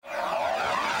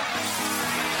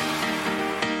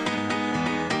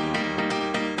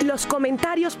Los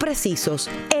comentarios precisos,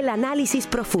 el análisis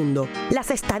profundo,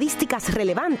 las estadísticas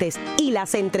relevantes y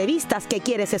las entrevistas que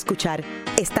quieres escuchar.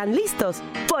 ¿Están listos?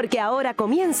 Porque ahora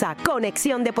comienza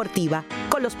Conexión Deportiva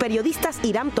con los periodistas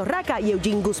Irán Torraca y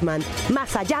Eugene Guzmán,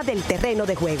 más allá del terreno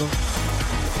de juego.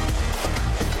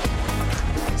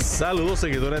 Saludos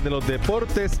seguidores de los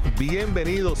deportes,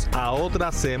 bienvenidos a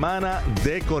otra semana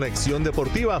de Conexión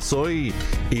Deportiva. Soy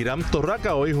Irán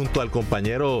Torraca, hoy junto al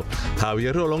compañero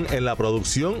Javier Rolón en la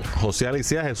producción, José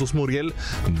Alicea, Jesús Muriel,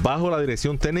 bajo la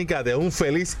dirección técnica de un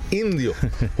feliz indio,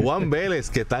 Juan Vélez,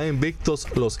 que están invictos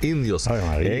los indios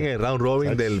en el round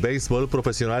robin del béisbol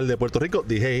profesional de Puerto Rico.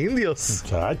 Dije indios.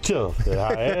 Muchacho,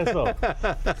 deja eso.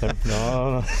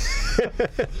 No.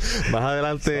 Más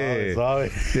adelante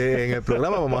suave. En el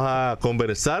programa vamos a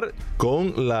conversar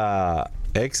con la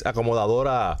ex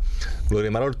acomodadora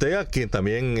Glorimar Ortega, quien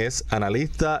también es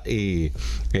analista y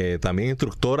también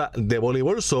instructora de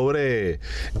voleibol, sobre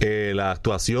la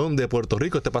actuación de Puerto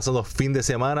Rico este pasado fin de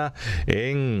semana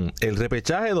en el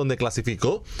repechaje, donde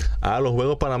clasificó a los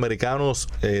Juegos Panamericanos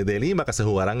de Lima, que se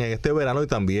jugarán en este verano, y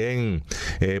también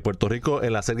Puerto Rico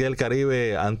en la Serie del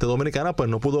Caribe ante Dominicana, pues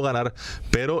no pudo ganar,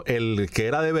 pero el que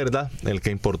era de verdad, el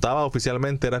que importaba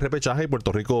oficialmente, era el repechaje, y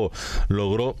Puerto Rico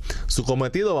logró su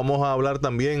cometido. Vamos a hablar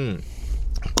también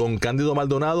con Cándido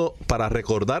Maldonado para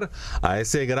recordar a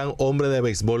ese gran hombre de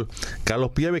béisbol, Carlos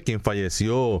Pieve, quien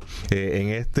falleció en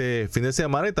este fin de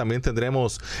semana, y también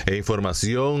tendremos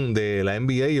información de la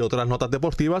NBA y otras notas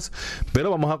deportivas, pero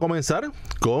vamos a comenzar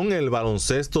con el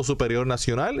baloncesto superior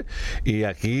nacional, y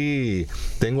aquí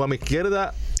tengo a mi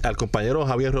izquierda al compañero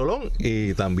Javier Rolón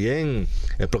y también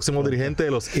el próximo dirigente de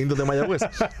los Indios de Mayagüez.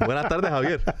 Buenas tardes,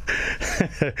 Javier.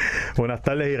 Buenas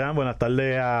tardes, Irán. Buenas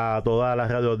tardes a toda la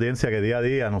radio audiencia que día a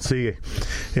día nos sigue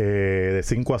de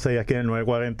 5 a 6 aquí en el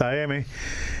 940M.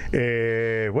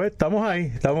 Pues estamos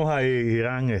ahí,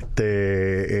 Irán. Ha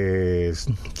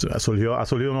surgido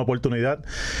una oportunidad.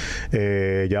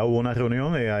 Ya hubo una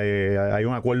reunión, hay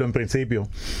un acuerdo en principio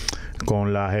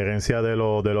con la gerencia de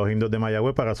los Indios de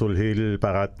Mayagüez para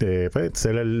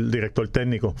ser el director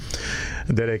técnico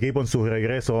del equipo en su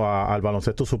regreso al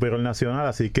baloncesto superior nacional.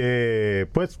 Así que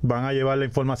pues van a llevar la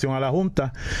información a la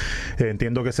Junta.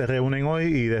 Entiendo que se reúnen hoy,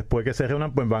 y después que se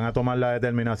reúnan pues van a tomar la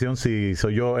determinación si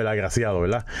soy yo el agraciado,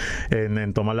 ¿verdad?,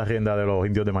 en tomar la rienda de los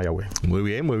Indios de Mayagüez. Muy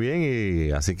bien,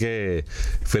 y así que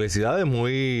felicidades,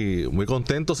 muy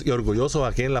contentos y orgullosos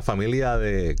aquí en la familia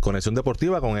de Conexión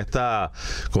Deportiva con esta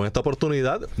oportunidad.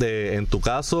 En tu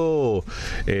caso,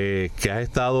 que has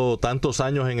estado tantos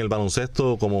años en el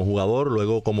baloncesto como jugador,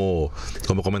 luego como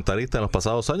comentarista en los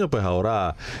pasados años, pues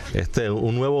ahora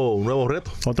un nuevo reto.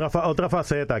 Otra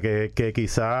faceta que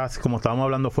quizás, como estábamos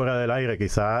hablando fuera del aire,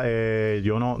 quizás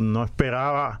yo no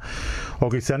esperaba, o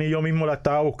quizás ni yo mismo la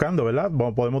estaba buscando, ¿verdad?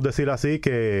 Podemos decir así,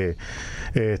 que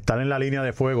estar en la línea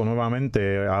de fuego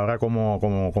nuevamente, ahora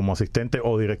como asistente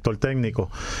o director técnico.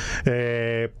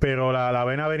 Pero la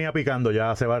vena venía picando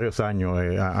ya hace varios años,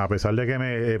 a pesar de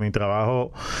que mi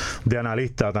trabajo de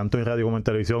analista, tanto en radio como en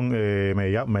televisión,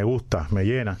 me gusta, me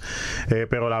llena,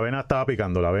 pero la vena estaba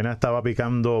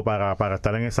picando para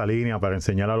estar en esa línea, para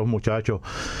enseñar a los muchachos,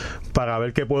 para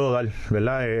ver qué puedo dar,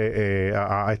 ¿verdad?,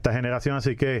 a esta generación.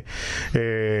 Así que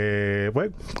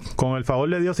pues con el favor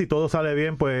de Dios, si todo sale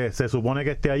bien, pues se supone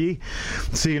que esté allí.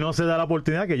 Si no se da la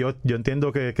oportunidad, que yo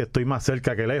entiendo que estoy más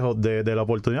cerca que lejos de la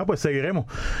oportunidad, pues seguiremos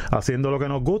haciendo lo que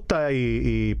nos gusta,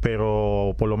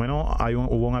 pero por lo menos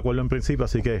hubo un acuerdo en principio,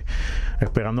 así que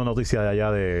esperando noticias de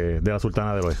allá de la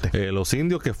Sultana del Oeste. Los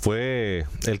Indios, que fue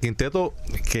el quinteto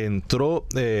que entró,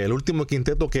 el último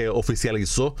quinteto que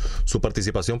oficializó su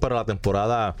participación para la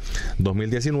temporada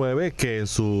 2019, que en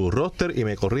su roster, y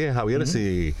me corrige Javier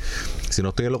si no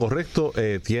estoy en lo correcto,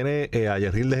 tiene a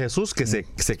Yerril de Jesús, que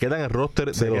se queda en el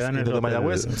roster de los Indios de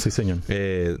Mayagüez. Sí, señor.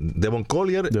 Devon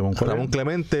Collier, Ramón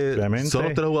Clemente, son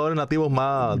los tres jugadores nativos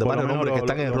más de más renombre que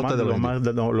están en el roster de los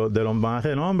Indios. De los más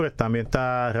renombres. También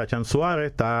está Rachan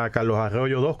Suárez, está Carlos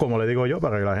Arroyo 2, como le digo yo,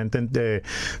 para que la gente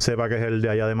sepa que es el de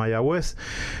allá de Mayagüez.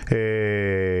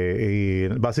 Y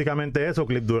básicamente eso.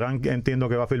 Clip Durán entiendo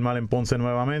que va a firmar en Ponce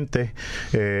nuevamente.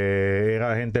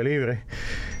 Era agente libre.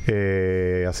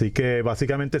 Así que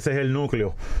básicamente ese es el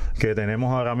núcleo que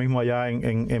tenemos ahora mismo allá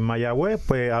en Mayagüez.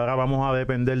 Pues ahora vamos a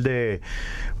depender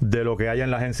de lo que haya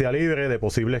en la agencia libre, de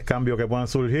posibles cambios que puedan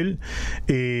surgir,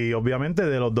 y obviamente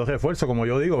de los dos refuerzos, como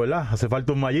yo digo, ¿verdad? Hace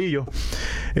falta un mallillo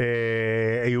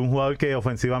y un jugador que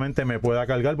ofensivamente me pueda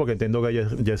cargar, porque entiendo que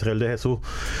Yesrel de Jesús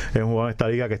es un jugador en esta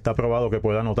liga que está probado que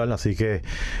pueda anotar. Así que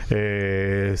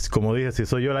como dije, si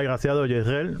soy yo el agraciado,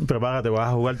 Yesrel, prepárate, vas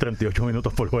a jugar 38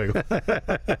 minutos por juego.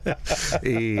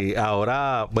 Y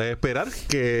ahora voy a esperar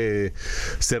que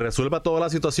se resuelva toda la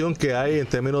situación que hay en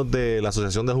términos de la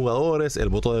asociación de jugadores, el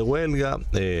voto de huelga,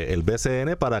 el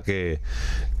BCN, para que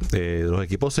los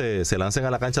equipos se lancen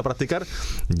a la cancha a practicar.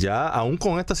 Ya aún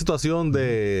con esta situación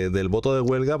del voto de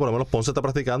huelga, por lo menos Ponce está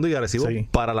practicando y Arecibo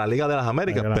para la Liga de las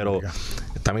Américas, pero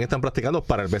también están practicando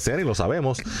para el BCN y lo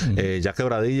sabemos. Ya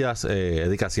Quebradillas,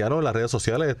 Eddie Casiano en las redes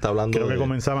sociales está hablando creo que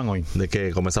comenzaban hoy, de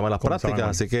que comenzaban las prácticas,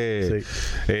 así que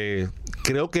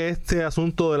creo que este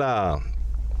asunto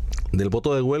del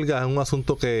voto de huelga es un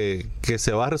asunto que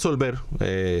se va a resolver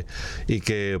y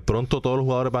que pronto todos los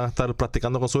jugadores van a estar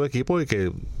practicando con sus equipos y que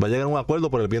va a llegar a un acuerdo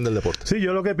por el bien del deporte. Sí,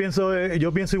 yo lo que pienso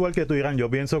yo pienso igual que tú, Irán. Yo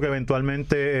pienso que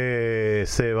eventualmente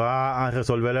se va a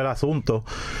resolver el asunto.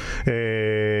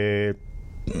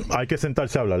 Hay que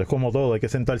sentarse a hablar, es como todo, hay que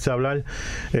sentarse a hablar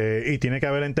y tiene que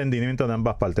haber entendimiento de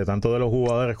ambas partes, tanto de los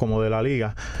jugadores como de la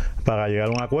liga, para llegar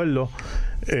a un acuerdo.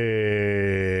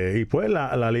 Y pues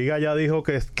la liga ya dijo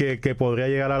que podría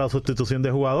llegar a la sustitución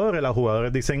de jugadores. Los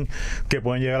jugadores dicen que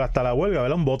pueden llegar hasta la huelga,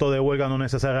 ¿verdad? Un voto de huelga no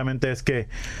necesariamente es que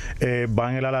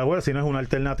van a ir a la huelga, sino es una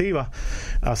alternativa.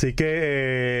 Así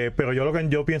que pero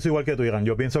yo pienso igual que tú, Irán.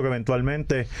 Yo pienso que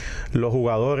eventualmente los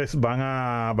jugadores van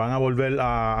a volver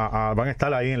van a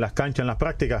estar ahí en las canchas, en las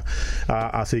prácticas.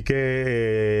 Así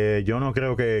que yo no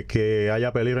creo que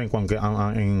haya peligro en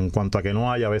cuanto a que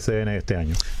no haya BCN este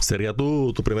año. Sería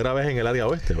tu primera vez en el área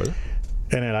oeste, ¿verdad?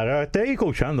 En el área oeste y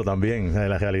coachando también.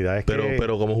 La realidad es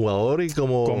pero como jugador y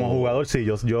como jugador, sí.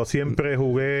 Yo siempre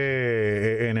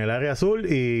jugué en el área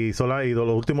azul y solo he ido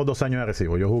los últimos 2 años de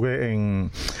Arecibo. Yo jugué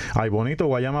en Ay Bonito,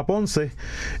 Guayama, Ponce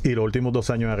y los últimos 2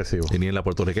 años de Arecibo. Y ni en la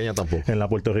puertorriqueña tampoco. En la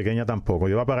puertorriqueña tampoco.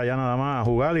 Yo iba para allá nada más a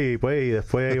jugar y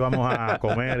después íbamos a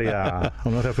comer y a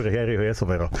unos refrigerios y eso,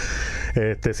 pero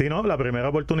sí, no, la primera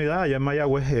oportunidad allá en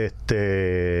Mayagüez,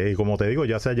 y como te digo,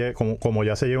 como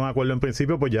ya se llegó a un acuerdo en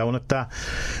principio, pues ya uno está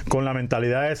con la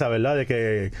mentalidad esa, ¿verdad? De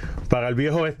que para el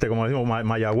viejo como decimos,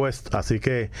 Mayagüez. Así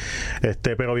que,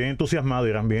 pero bien entusiasmado,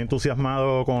 Irán, bien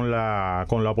entusiasmado con la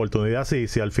oportunidad, si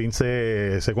al fin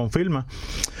se confirma.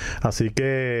 Así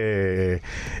que,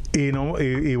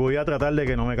 y voy a tratar de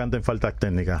que no me canten faltas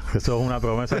técnicas. Eso es una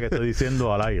promesa que estoy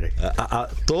diciendo al aire.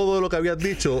 Todo lo que habías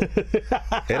dicho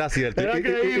era cierto. Era y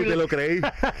te lo creí,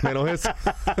 menos eso.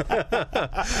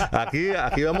 Aquí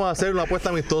vamos a hacer una apuesta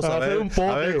amistosa. A ver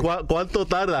cuánto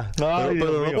tarda. Ay,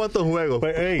 pero no cuántos juegos.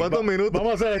 Pues, ¿cuántos minutos?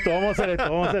 Vamos a hacer esto.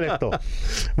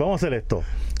 Vamos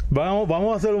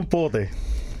a hacer un pote.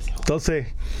 Entonces,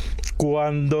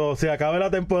 cuando se acabe la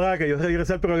temporada, que yo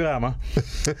regrese al programa,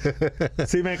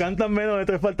 si me cantan menos de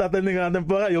 3 faltas técnicas en la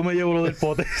temporada, yo me llevo lo del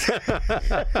pote.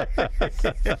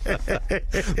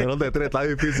 Menos de 3, está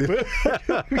difícil.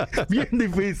 Bien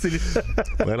difícil.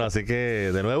 Bueno, así que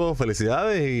de nuevo,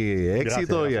 felicidades y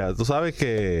éxito. Gracias. Ya tú sabes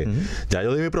que ya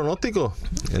yo di mi pronóstico.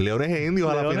 Leones e Indios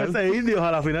a la final. Leones e Indios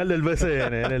a la final del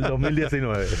BCN en el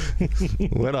 2019.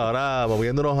 Bueno, ahora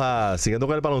siguiendo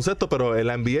con el baloncesto, pero en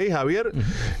la NBA, Javier,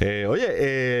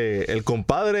 el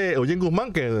compadre Eugene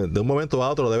Guzmán, que de un momento a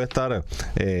otro debe estar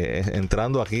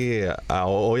entrando aquí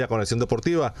hoy a Conexión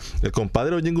Deportiva. El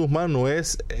compadre Eugene Guzmán no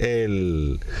es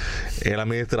el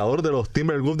administrador de los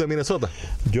Timberwolves de Minnesota.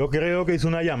 Yo creo que hizo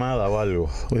una llamada o algo,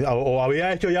 o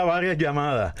había hecho ya varias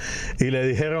llamadas y le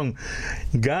dijeron: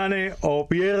 gane o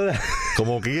pierda,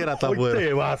 como quiera, está fuera.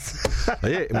 Te vas.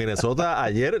 Oye, Minnesota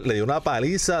ayer le dio una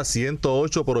paliza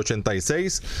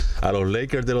 108-86 a los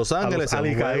Lakers de Los Ángeles. A los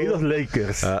alicaídos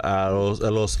Lakers. A los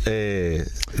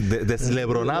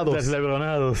deslebronados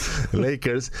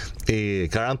Lakers. Y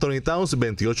Karl Anthony Towns,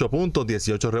 28 puntos,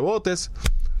 18 rebotes.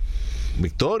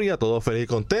 Victoria, todo feliz y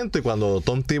contento. Y cuando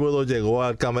Tom Thibodeau llegó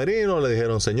al camerino, le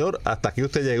dijeron: señor, hasta aquí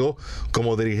usted llegó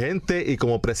como dirigente y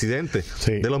como presidente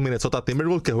de los Minnesota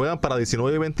Timberwolves, que juegan para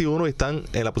 19 y 21 y están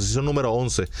en la posición número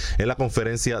 11 en la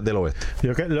conferencia del oeste.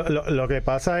 Lo que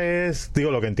pasa es,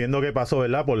 lo que entiendo que pasó,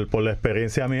 ¿verdad? Por la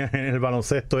experiencia mía en el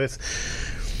baloncesto, es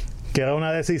que era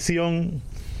una decisión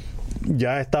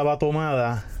ya estaba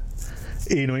tomada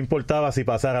y no importaba si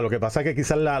pasara. Lo que pasa es que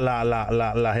quizás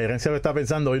la gerencia lo está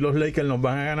pensando: hoy los Lakers nos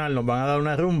van a ganar, nos van a dar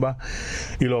una rumba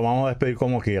y lo vamos a despedir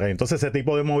como quiera. Entonces ese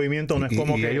tipo de movimiento no es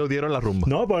como que ellos dieron la rumba.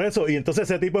 No, por eso. Y entonces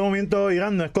ese tipo de movimiento,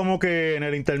 Irán, no es como que en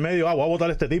el intermedio voy a votar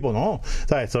a este tipo. No, o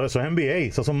sea, eso es NBA.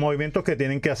 Esos son movimientos que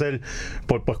tienen que hacer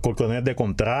por cuestiones de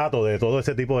contrato, de todo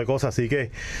ese tipo de cosas. Así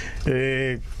que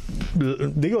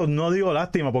no digo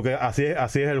lástima, porque así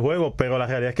es el juego, pero la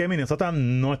realidad es que Minnesota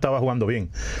no estaba jugando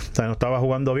bien. O sea, no estaba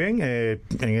jugando bien.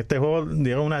 En este juego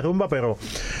dieron una rumba, pero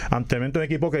ante un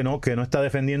equipo que no está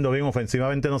defendiendo bien,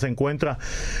 ofensivamente no se encuentra.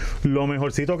 Lo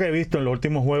mejorcito que he visto en los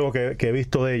últimos juegos que he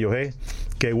visto de ellos es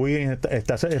que Wiggins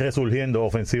está resurgiendo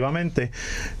ofensivamente.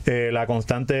 La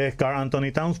constante es Karl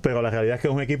Anthony Towns, pero la realidad es que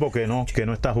es un equipo que no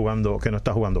está jugando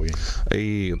bien.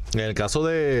 Y en el caso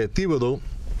de Thibodeau,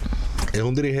 es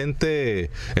un dirigente,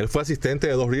 él fue asistente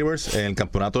de Doc Rivers en el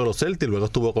campeonato de los Celtics, luego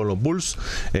estuvo con los Bulls,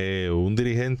 un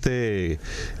dirigente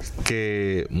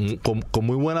que con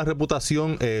muy buena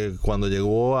reputación cuando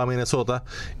llegó a Minnesota,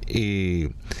 y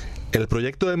el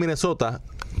proyecto de Minnesota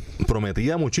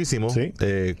prometía muchísimo,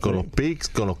 con los picks,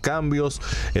 con los cambios,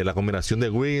 la combinación de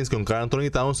Wiggins con Karl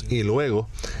Anthony Towns, y luego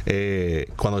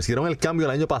cuando hicieron el cambio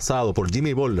el año pasado por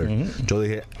Jimmy Butler, yo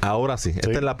dije, ahora sí,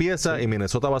 esta es la pieza, y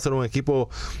Minnesota va a ser un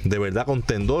equipo de verdad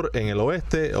contendor en el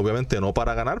oeste, obviamente no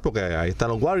para ganar porque ahí están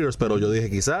los Warriors, pero yo dije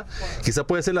quizá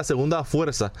puede ser la segunda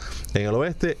fuerza en el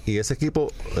oeste, y ese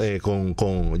equipo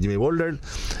con Jimmy Butler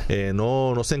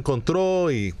no se encontró,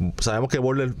 y sabemos que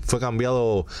Butler fue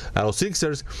cambiado a los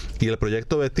Sixers, y el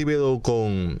proyecto de Thibodeau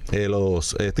con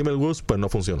los Timberwolves pues no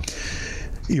funcionó.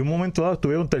 Y un momento dado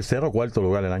estuvieron tercero o cuarto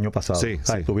lugar el año pasado.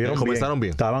 Comenzaron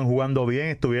bien. Estaban jugando bien,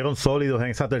 estuvieron sólidos en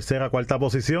esa tercera, cuarta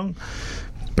posición.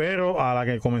 Pero a la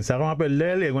que comenzaron a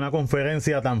perder, y en una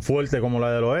conferencia tan fuerte como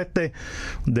la del oeste,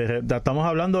 estamos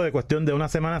hablando de cuestión de una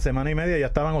semana y media, ya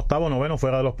estaban octavo, noveno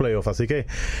fuera de los playoffs. Así que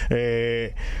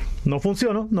no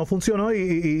funcionó,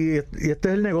 y este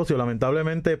es el negocio.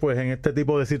 Lamentablemente, pues en este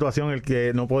tipo de situación, el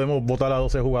que no podemos votar a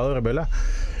 12 jugadores, ¿verdad?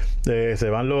 Se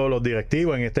van los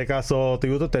directivos. En este caso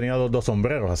Thibodeau tenía dos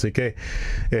sombreros, así que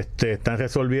están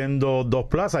resolviendo dos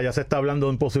plazas. Ya se está hablando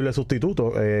de un posible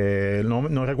sustituto,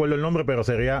 no recuerdo el nombre, pero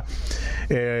sería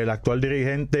el actual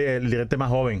dirigente, el dirigente más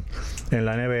joven en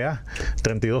la NBA,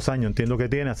 32 años entiendo que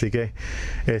tiene, así que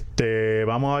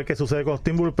vamos a ver qué sucede con los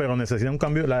Timberwolves, pero necesita un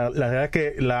cambio. La realidad es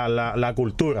que la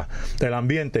cultura, el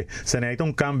ambiente, se necesita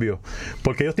un cambio,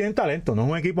 porque ellos tienen talento, no es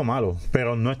un equipo malo,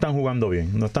 pero no están jugando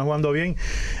bien.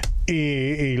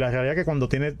 Y la realidad es que cuando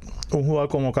tiene un jugador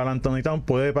como Karl Anthony Towns,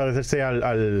 puede parecerse a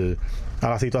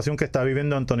la situación que está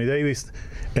viviendo Anthony Davis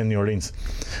en New Orleans.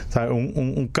 O sea,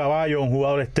 un caballo, un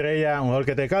jugador estrella, un jugador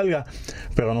que te carga,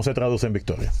 pero no se traduce en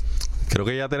victoria. Creo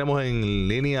que ya tenemos en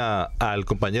línea al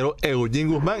compañero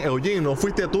Eugene Guzmán. Eugene, ¿no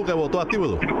fuiste tú que votó a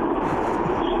Thibodeau? Yo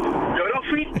no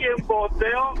fui quien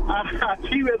voteó a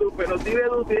Thibodeau, pero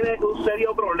Thibodeau tiene un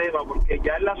serio problema, porque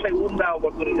ya es la segunda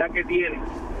oportunidad que tiene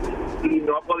y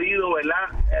no ha podido, ¿verdad?,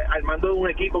 al mando de un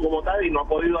equipo como tal, y no ha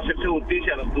podido hacerse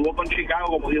justicia. Lo tuvo con Chicago,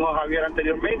 como dijo Javier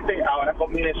anteriormente, ahora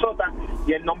con Minnesota,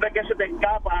 y el nombre que se te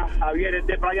escapa, Javier, es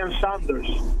de Brian Sanders,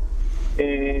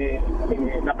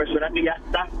 la persona que ya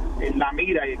está en la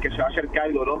mira y el que se va a hacer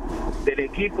cargo, ¿no?, del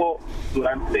equipo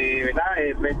durante, ¿verdad?,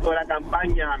 el resto de la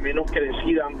campaña, a menos que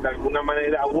decidan de alguna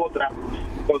manera u otra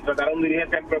contratar a un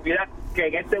dirigente en propiedad, que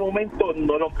en este momento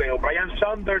no lo creo. Brian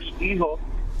Sanders, hijo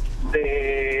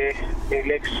de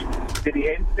el ex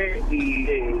dirigente y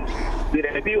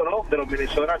directivo, ¿no?, de los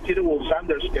Minnesota Timberwolves,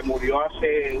 Sanders, que murió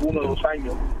hace 1 o 2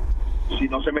 años, si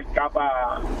no se me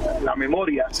escapa la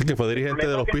memoria. Sí, que fue dirigente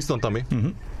de los Pistons también.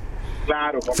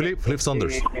 Claro. Flip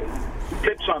Saunders.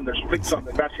 Flip Saunders,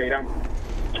 gracias, Irán.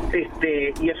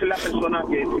 Y esa es la persona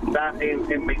que está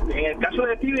en el caso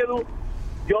de Thibodeau.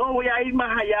 Yo voy a ir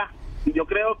más allá, y yo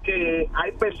creo que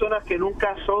hay personas que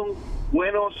nunca son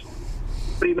buenos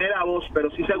primera voz, pero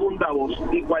sí segunda voz,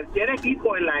 y cualquier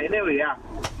equipo en la NBA,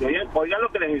 oigan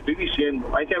lo que les estoy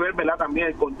diciendo, hay que ver, ¿verdad?, también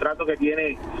el contrato que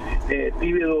tiene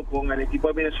Thibodeau con el equipo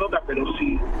de Minnesota, pero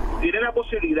si tiene la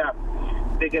posibilidad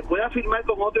de que pueda firmar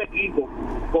con otro equipo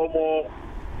como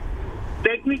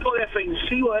técnico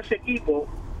defensivo de ese equipo,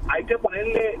 hay que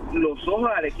ponerle los ojos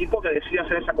al equipo que decide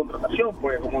hacer esa contratación,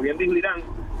 porque como bien dijo Irán,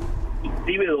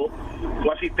 Thibodeau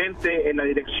fue asistente en la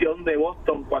dirección de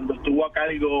Boston cuando estuvo a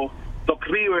cargo Doc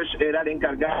Rivers, era el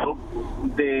encargado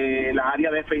de la área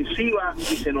defensiva,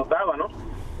 y se notaba, ¿no?,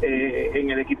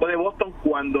 en el equipo de Boston,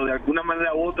 cuando de alguna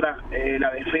manera u otra la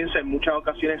defensa en muchas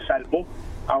ocasiones salvó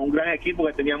a un gran equipo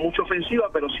que tenía mucha ofensiva,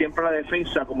 pero siempre la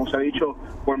defensa, como se ha dicho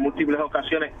por múltiples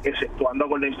ocasiones, exceptuando a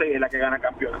Golden State, es la que gana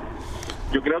campeonato.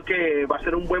 Yo creo que va a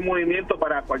ser un buen movimiento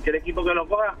para cualquier equipo que lo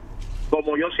coja.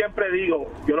 Como yo siempre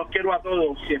digo, yo los quiero a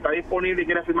todos. Si está disponible y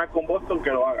quiere firmar con Boston, que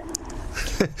lo haga.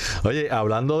 Oye,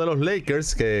 hablando de los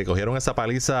Lakers que cogieron esa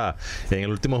paliza en el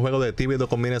último juego de Thibodeau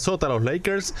con Minnesota, los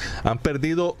Lakers han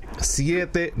perdido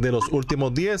 7 de los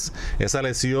últimos 10. Esa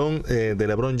lesión de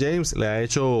LeBron James le ha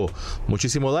hecho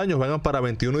muchísimo daño. Van para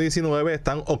 21-19,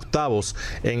 están octavos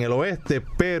en el oeste,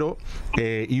 pero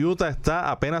Utah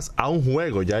está apenas a un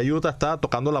juego. Ya Utah está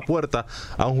tocando la puerta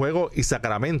a un juego y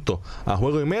Sacramento a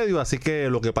juego y medio, así que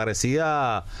lo que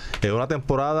parecía una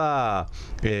temporada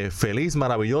feliz,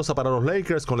 maravillosa para los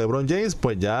Lakers con LeBron James,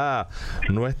 pues ya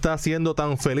no está siendo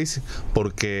tan feliz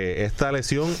porque esta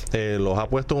lesión los ha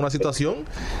puesto en una situación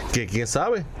que quién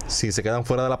sabe si se quedan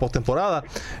fuera de la postemporada.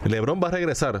 LeBron va a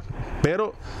regresar,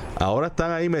 pero ahora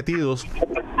están ahí metidos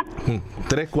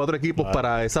 3-4 equipos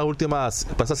para esa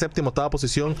séptima, octava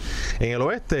posición en el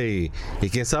oeste y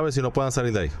quién sabe si no puedan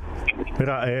salir de ahí.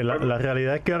 Mira, la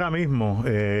realidad es que ahora mismo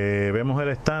vemos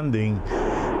el standing.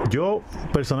 Yo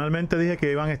personalmente dije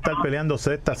que iban a estar peleando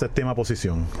séptima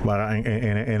posición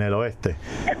en el oeste.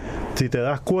 Si te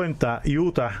das cuenta,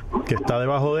 Utah, que está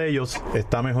debajo de ellos,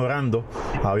 está mejorando.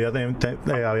 Había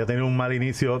tenido un mal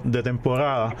inicio de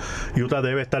temporada. Utah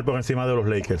debe estar por encima de los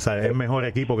Lakers. O sea, es mejor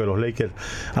equipo que los Lakers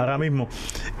ahora mismo.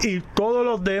 Y todos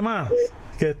los demás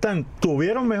que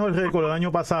tuvieron mejor récord el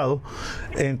año pasado,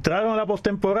 entraron a la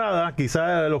postemporada,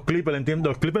 quizás los Clippers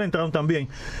entraron también,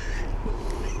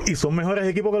 y son mejores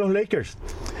equipos que los Lakers.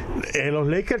 Los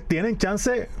Lakers tienen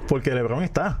chance porque LeBron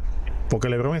está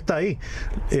ahí,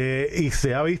 y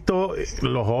se ha visto,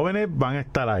 los jóvenes van a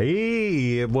estar ahí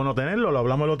y es bueno tenerlo, lo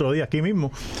hablamos el otro día aquí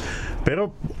mismo,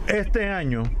 pero este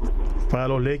año para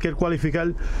los Lakers cualificar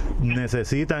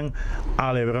necesitan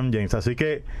a LeBron James, así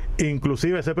que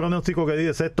inclusive ese pronóstico que di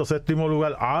de séptimo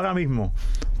lugar ahora mismo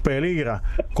peligra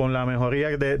con la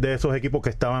mejoría de esos equipos que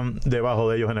estaban debajo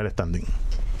de ellos en el standing.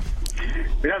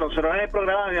 Mira, nosotros en el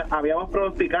programa habíamos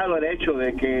pronosticado el hecho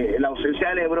de que la ausencia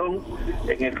de LeBron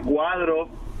en el cuadro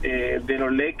de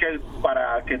los Lakers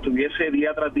para que estuviese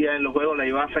día tras día en los juegos le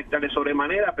iba a afectar de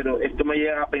sobremanera, pero esto me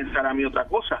llega a pensar a mí otra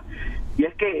cosa, y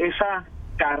es que esa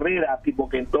carrera tipo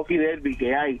Kentucky Derby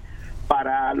que hay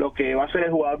para lo que va a ser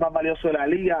el jugador más valioso de la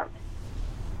liga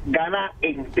gana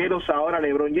enteros ahora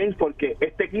LeBron James, porque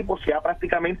este equipo se ha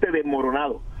prácticamente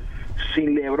desmoronado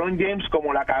sin LeBron James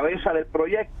como la cabeza del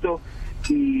proyecto.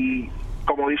 Y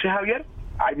como dice Javier,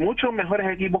 hay muchos mejores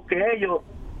equipos que ellos.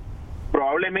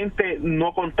 Probablemente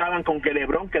no contaban con que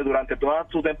LeBron, que durante toda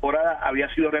su temporada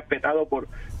había sido respetado por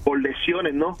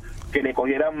lesiones, ¿no?, que le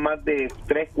cogieran más de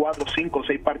 3, 4, 5,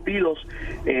 6 partidos.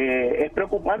 Es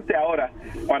preocupante ahora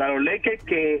para los Lakers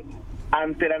que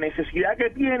ante la necesidad que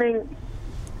tienen,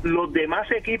 los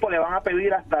demás equipos le van a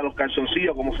pedir hasta los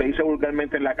calzoncillos, como se dice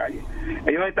vulgarmente en la calle.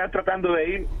 Ellos están tratando de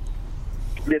ir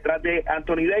detrás de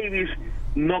Anthony Davis.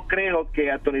 No creo que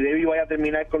Anthony Davis vaya a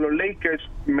terminar con los Lakers,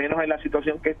 menos en la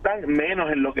situación que están, menos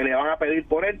en lo que le van a pedir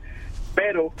por él.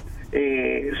 Pero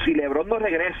si LeBron no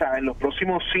regresa en los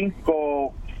próximos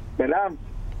 5, ¿verdad?,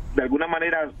 de alguna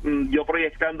manera yo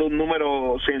proyectando un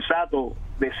número sensato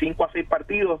de 5 a 6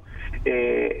 partidos,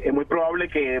 es muy probable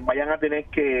que vayan a tener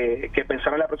que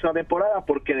pensar en la próxima temporada,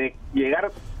 porque de llegar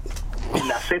en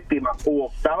la séptima u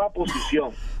octava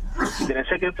posición y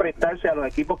tenerse que enfrentarse a los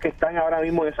equipos que están ahora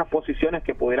mismo en esas posiciones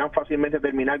que pudieran fácilmente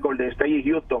terminar Golden State y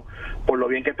Houston, por lo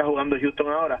bien que está jugando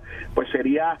Houston ahora, pues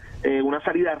sería una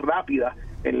salida rápida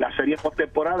en la serie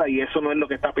postemporada, y eso no es lo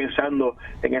que está pensando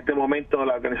en este momento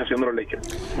la organización de los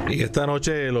Lakers. Y esta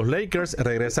noche los Lakers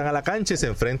regresan a la cancha y se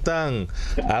enfrentan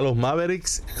a los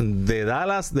Mavericks de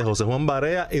Dallas, de José Juan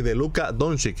Barea y de Luka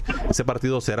Doncic. Ese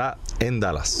partido será en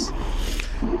Dallas.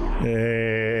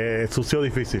 Sucio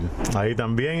difícil ahí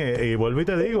también, y vuelvo y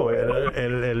te digo,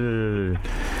 el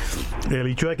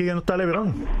hecho de que ya no está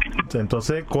LeBron,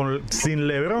 entonces sin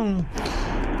LeBron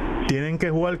tienen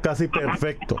que jugar casi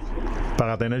perfecto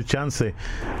para tener chance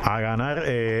a ganar,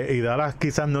 y Dallas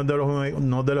quizás no es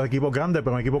de los equipos grandes,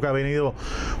 pero un equipo que ha venido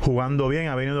jugando bien,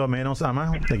 ha venido menos a más,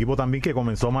 un equipo también que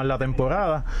comenzó mal la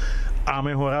temporada, ha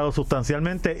mejorado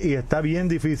sustancialmente y está bien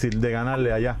difícil de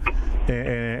ganarle allá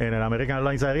en el American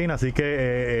Airlines Arena, así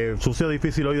que sucio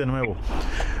difícil hoy de nuevo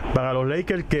para los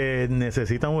Lakers, que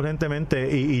necesitan urgentemente,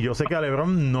 y yo sé que a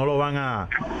LeBron no lo van a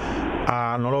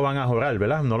jugar,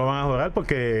 ¿verdad? No lo van a jugar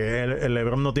porque el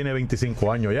LeBron no tiene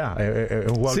 25 años ya. Es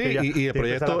un jugador que ya y el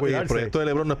proyecto de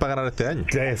LeBron no es para ganar este año.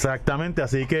 Exactamente,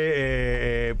 así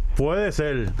que puede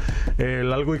ser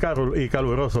largo y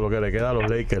caluroso lo que le queda a los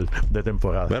Lakers de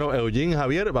temporada. Bueno, Eugene,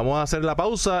 Javier, vamos a hacer la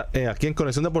pausa aquí en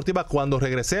Conexión Deportiva. Cuando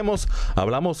regresemos,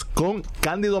 hablamos con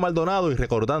Cándido Maldonado y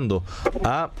recordando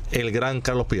a el gran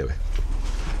Carlos Pieve.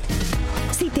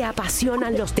 Si te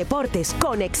apasionan los deportes,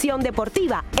 Conexión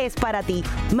Deportiva es para ti,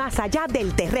 más allá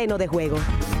del terreno de juego.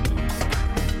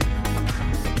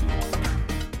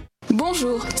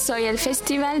 Bonjour, soy el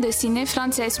festival de cine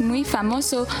francés muy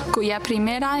famoso cuya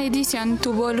primera edición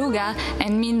tuvo lugar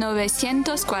en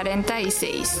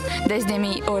 1946. Desde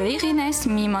mis orígenes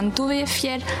me mantuve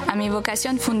fiel a mi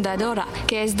vocación fundadora,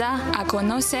 que es dar a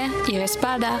conocer y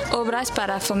respaldar obras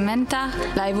para fomentar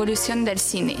la evolución del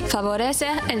cine,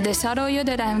 favorecer el desarrollo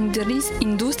de la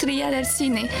industria del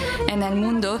cine en el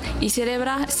mundo y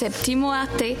celebrar séptimo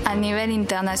arte a nivel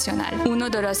internacional. Uno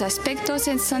de los aspectos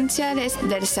esenciales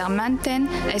del certamen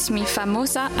es mi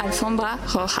famosa alfombra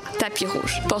roja, tapis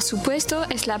rouge. Por supuesto,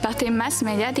 es la parte más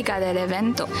mediática del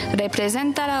evento.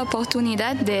 Representa la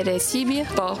oportunidad de recibir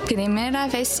por primera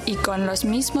vez y con los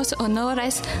mismos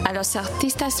honores a los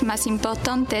artistas más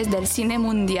importantes del cine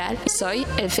mundial. Soy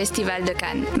el Festival de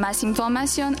Cannes. Más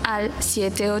información al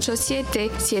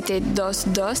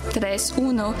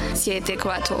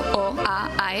 787-722-3174 o a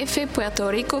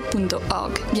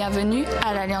afpuertorico.org. Bienvenue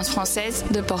à l'Alliance Française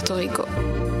de Puerto Rico.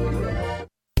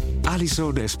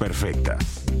 Allison es perfecta.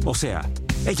 O sea,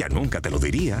 ella nunca te lo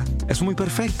diría. Es muy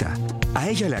perfecta. A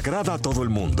ella le agrada a todo el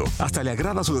mundo. Hasta le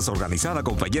agrada a su desorganizada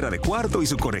compañera de cuarto y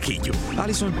su conejillo.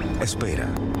 Allison, espera.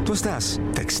 ¿Tú estás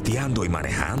texteando y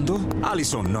manejando?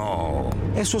 Allison, no.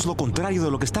 Eso es lo contrario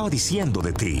de lo que estaba diciendo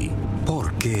de ti.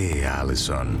 ¿Por qué,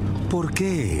 Allison? ¿Por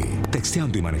qué?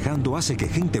 Texteando y manejando hace que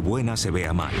gente buena se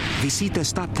vea mal. Visita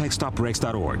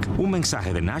StopTextStopWrecks.org. Un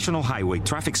mensaje de National Highway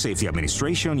Traffic Safety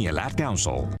Administration y el Ad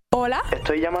Council. Hola.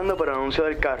 Estoy llamando por anuncio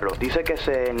del carro. Dice que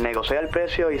se negocia el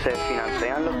precio y se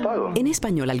financian los pagos. En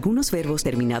español, algunos verbos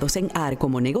terminados en AR,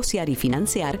 como negociar y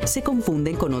financiar, se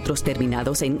confunden con otros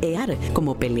terminados en EAR,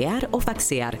 como pelear o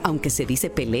faxear. Aunque se dice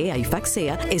pelea y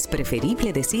faxea, es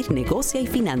preferible decir negocia y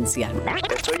financia.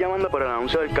 Estoy llamando por el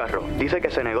anuncio del carro. Dice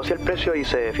que se negocia el precio y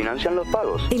se financian los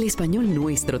pagos. El español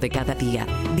nuestro de cada día.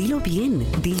 Dilo bien,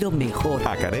 dilo mejor.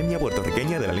 Academia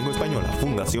Puertorriqueña de la Lengua Española,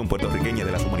 Fundación Puertorriqueña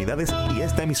de las Humanidades y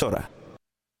esta emisora.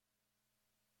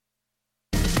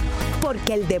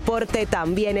 Porque el deporte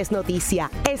también es noticia.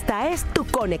 Esta es tu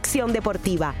Conexión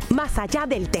Deportiva, más allá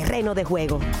del terreno de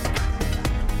juego.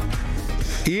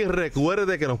 Y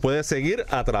recuerde que nos puede seguir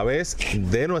a través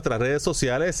de nuestras redes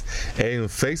sociales, en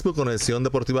Facebook Conexión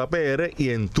Deportiva PR y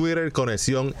en Twitter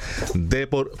Conexión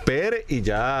Deport PR. Y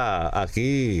ya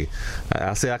aquí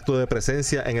hace acto de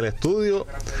presencia en el estudio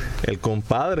el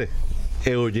compadre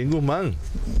Eugene Guzmán.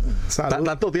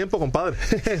 Tanto tiempo, compadre.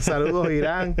 Saludos,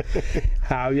 Irán,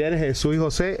 Javier, Jesús y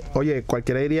José. Oye,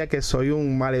 cualquiera diría que soy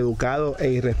un maleducado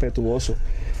e irrespetuoso,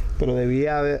 pero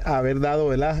debía haber dado,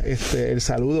 ¿verdad?, el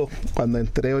saludo cuando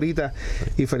entré ahorita,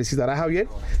 y felicitar a Javier,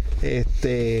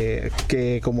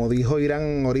 que como dijo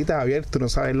Irán ahorita, Javier, tú no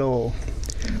sabes lo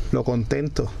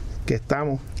contento que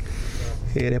estamos.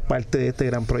 Eres parte de este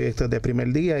gran proyecto desde el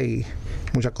primer día y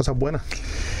muchas cosas buenas.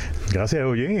 Gracias,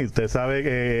 Eugene. Y usted sabe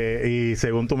que, y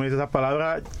según tú me dices esas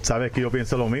palabras, sabes que yo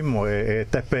pienso lo mismo.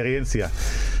 Esta experiencia,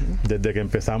 desde que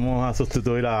empezamos a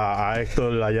sustituir a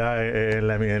Héctor allá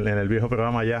en el viejo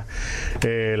programa allá,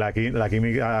 la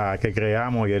química que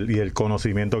creamos y el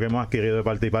conocimiento que hemos adquirido de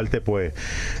parte y parte, pues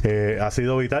ha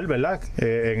sido vital, ¿verdad?,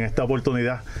 en esta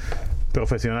oportunidad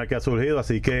profesional que ha surgido,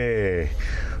 así que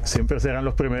siempre serán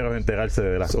los primeros en enterarse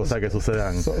de las cosas que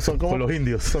sucedan con los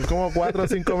indios. Son como 4 o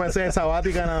 5 meses de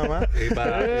sabática nada más.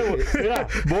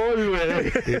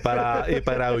 Y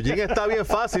para Eugene está bien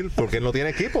fácil porque él no tiene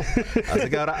equipo, así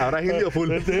que ahora es indio full.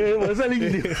 Es el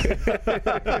indio.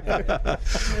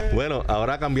 Bueno,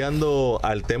 ahora cambiando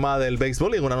al tema del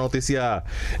béisbol, y en una noticia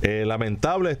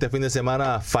lamentable, este fin de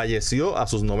semana falleció a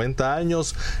sus 90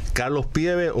 años Carlos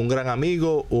Pieve, un gran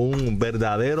amigo, un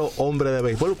verdadero hombre de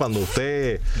béisbol. Cuando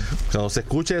se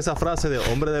escuche esa frase de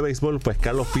hombre de béisbol, pues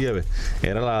Carlos Pieve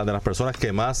era de las personas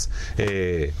que más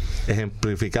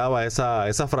ejemplificaba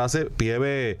esa frase.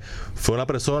 Pieve fue una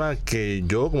persona que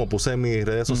yo, como puse en mis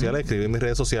redes sociales, escribí en mis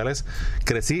redes sociales,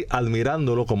 crecí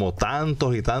admirándolo, como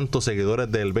tantos y tantos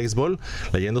seguidores del béisbol,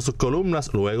 leyendo sus columnas.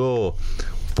 Luego,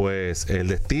 pues el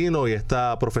destino y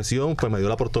esta profesión pues me dio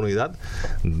la oportunidad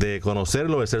de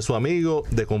conocerlo, de ser su amigo,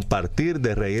 de compartir,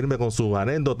 de reírme con sus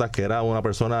anécdotas, que era una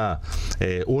persona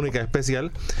única,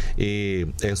 especial. Y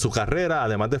en su carrera,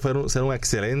 además de ser un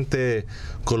excelente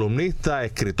columnista,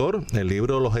 escritor, el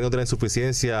libro Los genios de la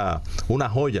insuficiencia, una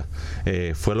joya,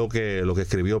 fue lo que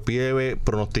escribió Pieve,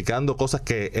 pronosticando cosas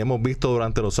que hemos visto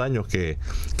durante los años, que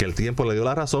el tiempo le dio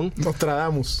la razón.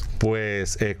 Nostradamus.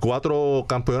 Pues 4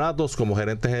 campeonatos como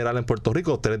gerente gerente general en Puerto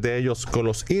Rico, 3 de ellos con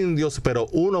los Indios, pero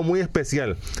uno muy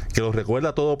especial que los recuerda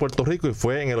a todo Puerto Rico y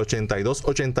fue en el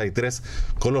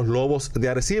 82-83 con los Lobos de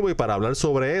Arecibo. Y para hablar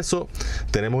sobre eso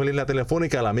tenemos en línea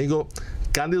telefónica al amigo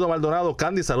Cándido Maldonado.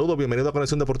 Candy, saludos, bienvenido a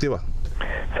Conexión Deportiva.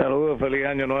 Saludos, feliz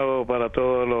año nuevo para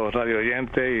todos los radio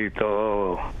oyentes y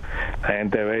toda la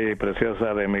gente bella y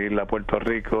preciosa de mi isla Puerto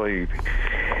Rico, y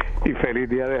feliz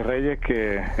Día de Reyes,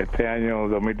 que este año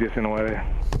 2019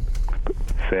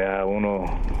 sea uno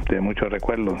de muchos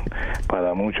recuerdos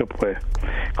para muchos. Pues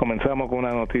comenzamos con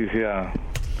una noticia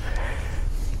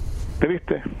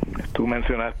triste. Tú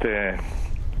mencionaste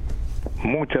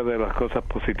muchas de las cosas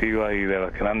positivas y de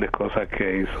las grandes cosas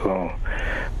que hizo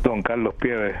don Carlos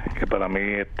Pieves, que para mí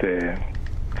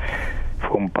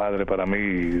fue un padre para mí.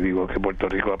 Digo que Puerto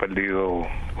Rico ha perdido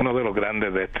uno de los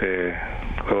grandes de este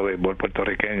juego de béisbol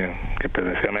puertorriqueño, que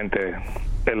especialmente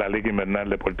en la Liga Invernal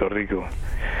de Puerto Rico,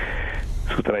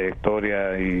 su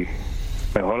trayectoria, y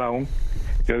mejor aún,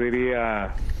 yo diría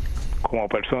como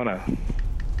persona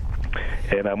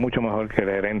era mucho mejor que el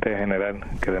gerente general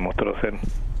que demostró ser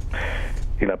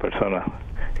y la persona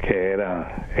que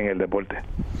era en el deporte.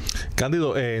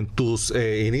 Cándido, en tus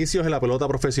inicios en la pelota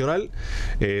profesional,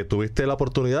 tuviste la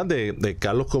oportunidad de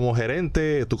Carlos como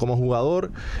gerente, tú como jugador,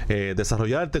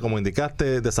 desarrollarte, como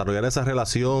indicaste, desarrollar esa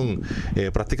relación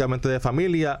prácticamente de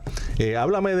familia.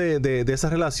 Háblame de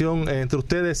esa relación entre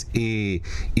ustedes y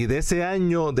de ese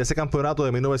año, de ese campeonato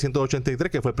de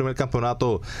 1983, que fue el primer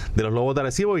campeonato de los Lobos de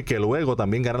Arecibo y que luego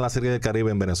también ganan la Serie del Caribe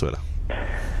en Venezuela.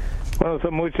 Bueno,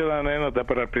 son muchas anécdotas,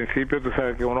 pero al principio tú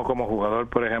sabes que uno como jugador,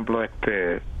 por ejemplo, es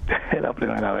la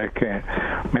primera vez que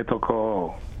me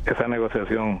tocó esa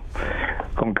negociación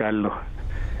con Carlos.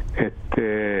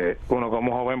 Uno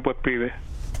como joven pues pide,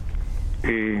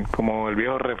 y como el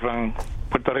viejo refrán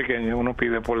puertorriqueño, uno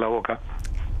pide por la boca.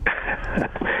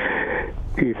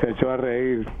 Y se echó a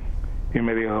reír y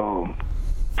me dijo: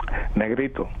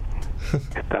 negrito,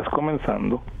 estás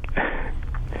comenzando,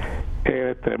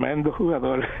 eres tremendo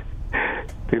jugador,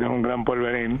 tienes un gran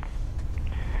porvenir,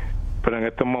 pero en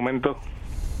estos momentos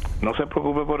no se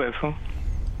preocupe por eso,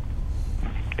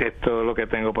 esto es lo que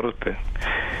tengo por usted.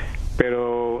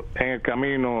 Pero en el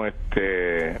camino,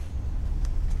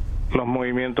 los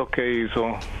movimientos que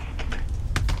hizo,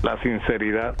 la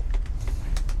sinceridad,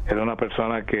 era una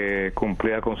persona que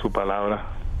cumplía con su palabra,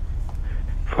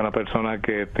 fue una persona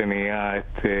que tenía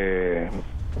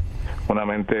una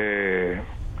mente,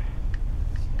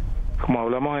 como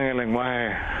hablamos en el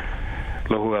lenguaje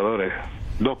los jugadores,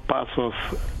 2 pasos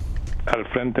al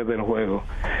frente del juego.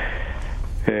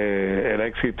 El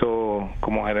éxito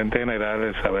como gerente general,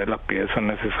 el saber las piezas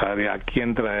necesarias, a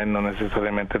quién traer, no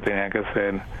necesariamente tenía que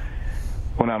ser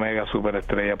una mega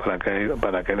superestrella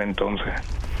para aquel entonces.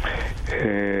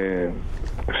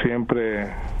 Siempre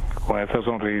con esa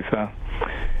sonrisa,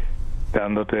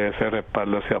 dándote ese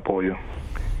respaldo, ese apoyo.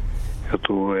 Yo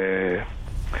tuve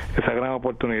esa gran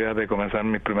oportunidad de comenzar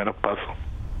mis primeros pasos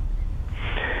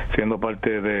siendo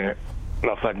parte de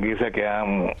la franquicia que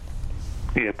amo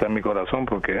y está en mi corazón,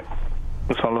 porque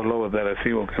son los Lobos de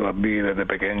Arecibo, que los vi desde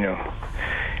pequeño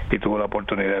y tuve la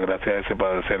oportunidad, gracias a ese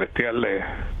Padre Celestial, de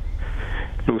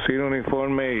lucir un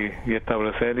uniforme y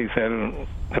establecer y ser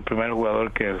el primer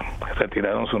jugador que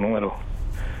retiraron su número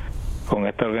con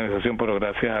esta organización. Pero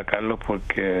gracias a Carlos,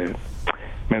 porque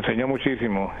me enseñó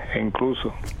muchísimo, e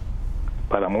incluso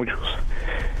para muchos.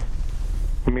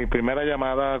 Mi primera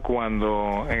llamada,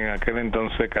 cuando en aquel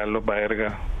entonces Carlos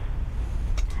Baerga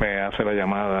me hace la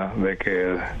llamada de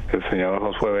que el señor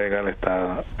Josué Vega le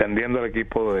está vendiendo el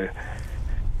equipo de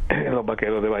los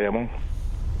Vaqueros de Bayamón.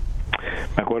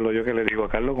 Me acuerdo yo que le digo a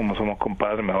Carlos, como somos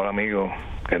compadres, mejor amigos,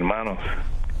 hermanos: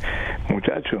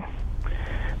 muchacho,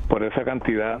 por esa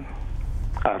cantidad,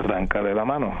 arráncale la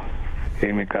mano.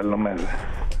 Y mi Carlos me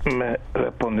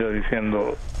respondió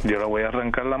diciendo: yo le voy a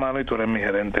arrancar la mano y tú eres mi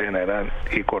gerente general.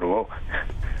 Y colgó.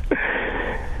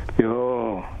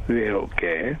 Yo dije: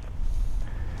 ¿qué?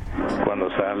 Cuando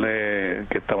sale,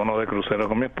 que estábamos de crucero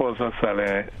con mi esposa,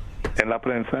 sale en la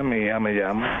prensa, mi hija me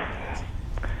llama: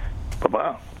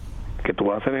 papá, que tú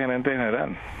vas a ser gerente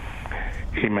general.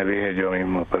 Y me dije yo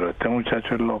mismo: pero este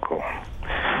muchacho es loco.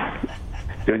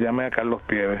 Yo llamé a Carlos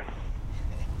Pieves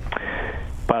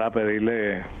para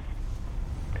pedirle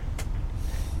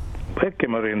pues que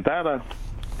me orientara,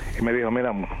 y me dijo: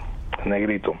 mira,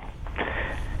 negrito,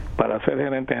 para ser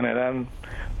gerente general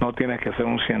no tienes que ser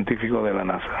un científico de la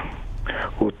NASA.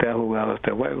 Usted ha jugado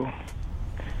este juego,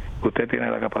 usted tiene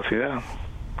la capacidad,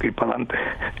 y para adelante.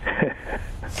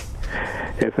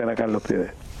 Ese era Carlos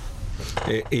Pieves.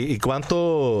 ¿Y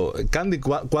cuánto, Candy,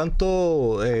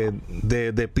 cuánto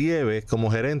de Pieve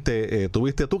como gerente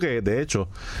tuviste tú, que de hecho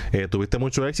tuviste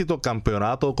mucho éxito,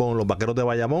 campeonato con los Vaqueros de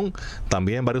Bayamón,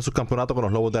 también varios subcampeonatos con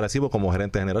los Lobos de Arecibo como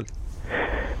gerente general?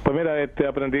 Pues mira,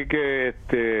 aprendí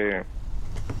que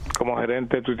como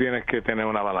gerente tú tienes que tener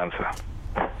una balanza.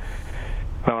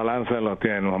 Una balanza los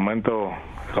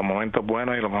momentos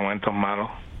buenos y los momentos malos.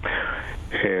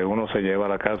 Uno se lleva a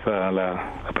la casa las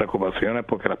preocupaciones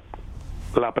porque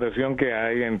la presión que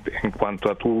hay en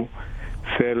cuanto a tú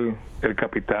ser el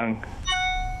capitán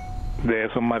de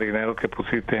esos marineros que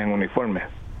pusiste en uniforme.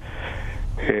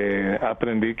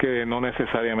 Aprendí que no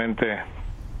necesariamente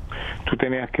tú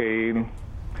tenías que ir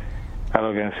a la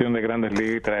organización de Grandes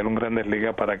Ligas y traer un Grandes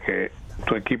Ligas para que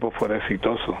tu equipo fuera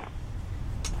exitoso,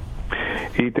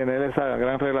 y tener esa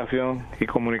gran relación y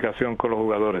comunicación con los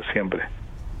jugadores siempre,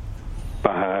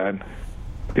 bajar,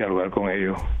 dialogar con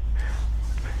ellos,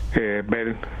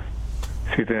 ver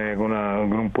si tenía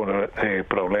algún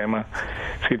problema,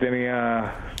 si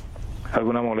tenía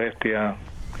alguna molestia,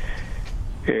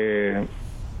 ese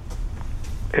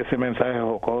mensaje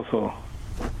jocoso,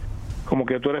 como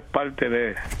que tú eres parte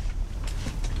de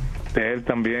él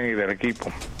también y del equipo,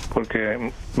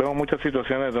 porque veo muchas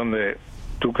situaciones donde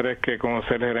tú crees que con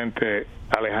ser gerente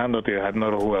alejándote y dejando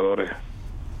a los jugadores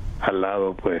al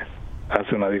lado pues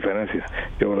hace una diferencia.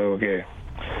 Yo creo que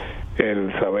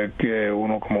el saber que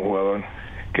uno como jugador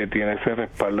que tiene ese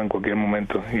respaldo en cualquier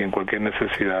momento y en cualquier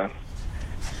necesidad,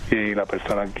 y la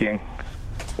persona a quien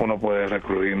uno puede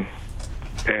recluir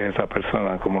es esa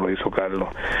persona, como lo hizo Carlos.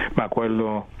 Me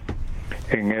acuerdo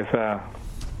en esa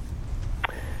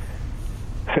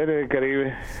Serie del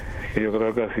Caribe, que yo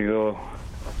creo que ha sido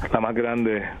la más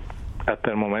grande hasta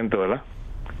el momento, ¿verdad?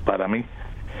 Para mí,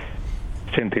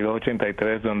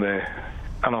 82-83, donde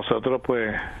a nosotros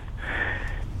pues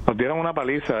nos dieron una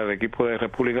paliza del equipo de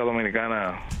República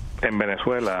Dominicana en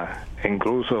Venezuela. E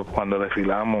incluso cuando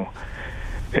desfilamos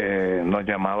nos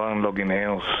llamaban los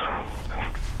guineos,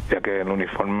 ya que el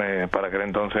uniforme para aquel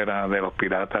entonces era de los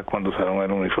piratas, cuando usaron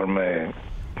el uniforme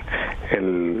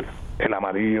el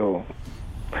amarillo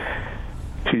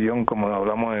chillón, como lo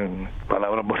hablamos en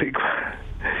palabras boricuas,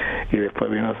 y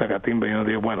después vino Zacatimba y nos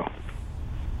dijo, bueno,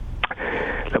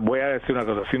 les voy a decir una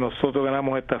cosa, si nosotros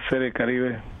ganamos esta Serie del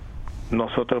Caribe,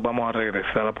 nosotros vamos a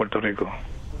regresar a Puerto Rico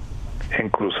en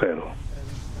crucero.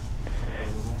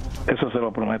 Eso se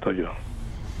lo prometo yo.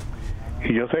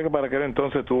 Y yo sé que para aquel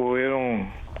entonces tuvieron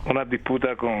una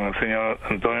disputa con el señor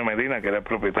Antonio Medina, que era el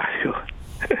propietario.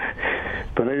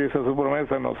 Pero él hizo su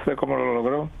promesa, no sé cómo lo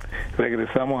logró.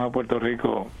 Regresamos a Puerto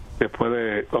Rico después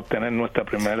de obtener nuestra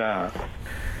primera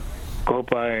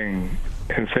copa en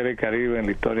Serie Caribe en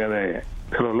la historia de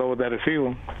los Lobos de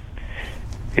Arecibo.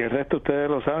 Y el resto ustedes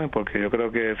lo saben, porque yo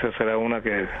creo que esa será una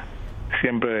que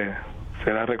siempre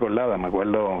será recordada. Me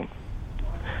acuerdo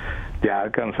ya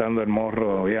alcanzando el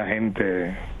morro, había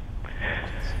gente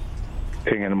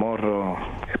en el morro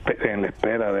en la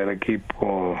espera del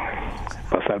equipo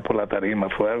pasar por la tarima.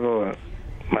 Fue algo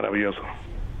maravilloso.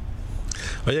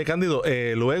 Oye, Cándido,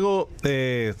 luego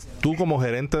tú como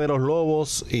gerente de los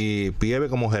Lobos y Pieve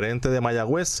como gerente de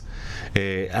Mayagüez,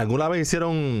 ¿alguna vez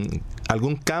hicieron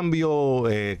algún cambio?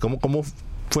 ¿Cómo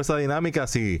fue esa dinámica?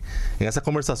 Si en esas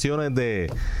conversaciones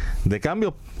de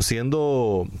cambio,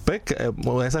 siendo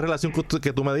esa relación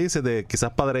que tú me dices de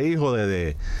quizás padre-hijo,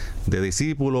 de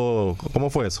discípulo,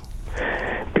 ¿cómo fue eso?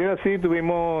 Mira, sí,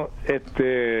 tuvimos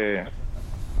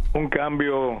un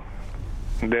cambio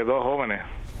de dos jóvenes.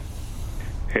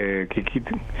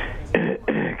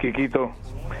 Quiquito,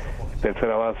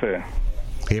 tercera base,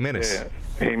 Jiménez,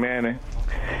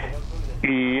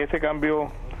 y ese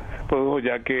cambio produjo,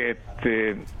 ya que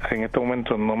en este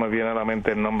momento no me viene a la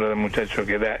mente el nombre del muchacho,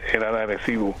 que era de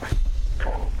Arecibo,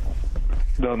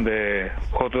 donde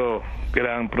otro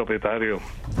gran propietario,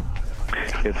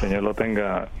 que el Señor lo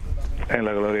tenga en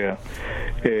la gloria,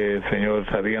 el señor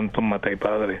Sarianton Matei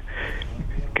Padre,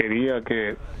 quería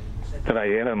que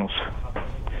trayéramos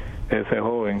ese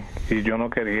joven, y yo no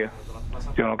quería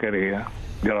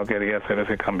hacer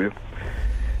ese cambio,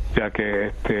 ya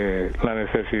que la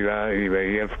necesidad, y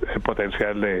veía el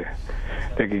potencial de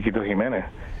Quiquito Jiménez,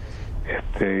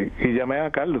 y llamé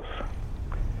a Carlos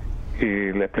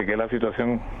y le expliqué la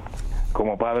situación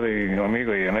como padre y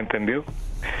amigo, y él entendió,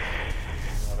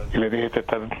 y le dije,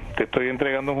 te estoy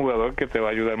entregando un jugador que te va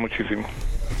a ayudar muchísimo.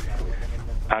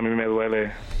 A mí me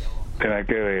duele tener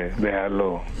que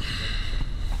dejarlo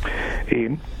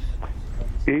ir,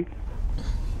 y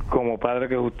como padre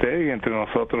que es usted y entre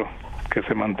nosotros, que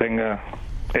se mantenga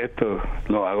esto,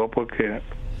 lo hago porque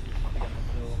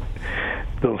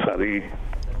don Sadí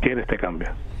quiere este cambio.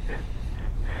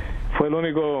 fue el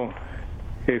único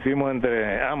que hicimos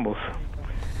entre ambos,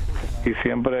 y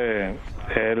siempre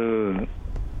él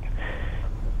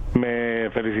me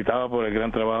felicitaba por el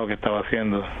gran trabajo que estaba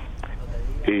haciendo,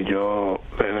 y yo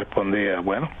le respondía,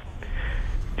 bueno,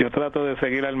 yo trato de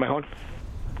seguir al mejor.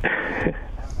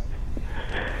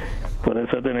 Por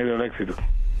eso he tenido el éxito.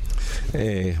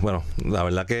 Bueno, la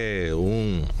verdad que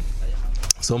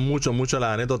son muchas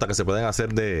las anécdotas que se pueden hacer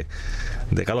de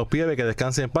Carlos Pieve, que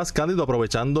descanse en paz. Cándido,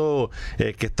 aprovechando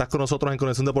que estás con nosotros en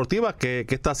Conexión Deportiva, ¿qué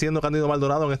está haciendo Cándido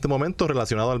Maldonado en este momento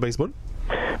relacionado al béisbol?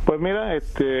 Pues mira,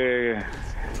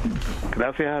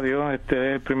 gracias a Dios, este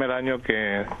es el primer año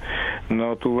que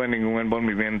no tuve ningún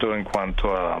envolvimiento en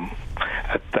cuanto a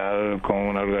estar con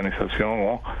una organización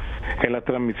o en las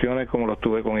transmisiones como lo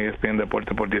tuve con ESPN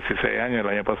Deporte por 16 años el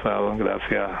año pasado,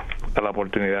 gracias a la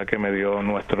oportunidad que me dio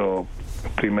nuestro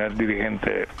primer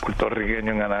dirigente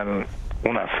puertorriqueño en ganar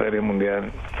una serie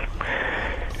mundial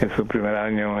en su primer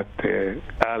año,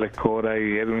 Alex Cora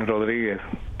y Edwin Rodríguez,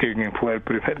 quien fue el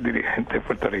primer dirigente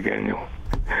puertorriqueño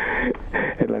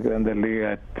en las Grandes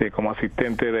Ligas, como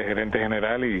asistente de gerente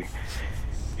general, y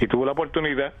tuve la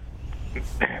oportunidad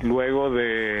luego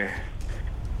de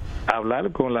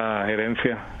hablar con la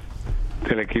gerencia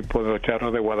del equipo de los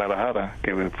Charros de Guadalajara,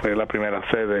 que fue la primera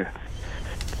sede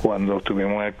cuando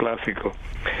estuvimos en el Clásico,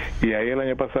 y ahí el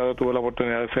año pasado tuve la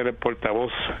oportunidad de ser el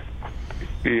portavoz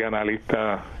y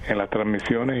analista en las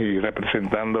transmisiones y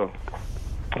representando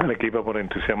al equipo por el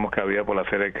entusiasmo que había por la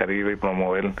Serie del Caribe y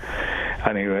promover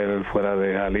a nivel fuera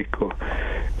de Jalisco.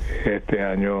 Este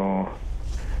año,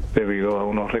 debido a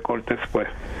unos recortes, pues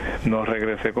no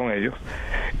regresé con ellos,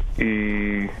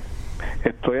 y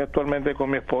estoy actualmente con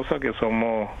mi esposa, que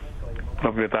somos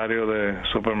propietarios de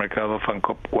supermercado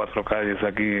Fancop 4 Calles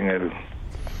aquí en el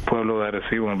pueblo de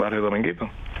Arecibo, en el barrio Dominguito,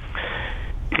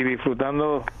 y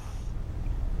disfrutando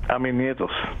a mis nietos.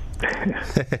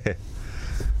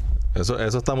 Eso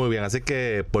está muy bien. Así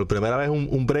que por primera vez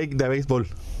un break de béisbol.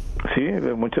 Sí,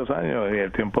 de muchos años, y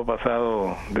el tiempo ha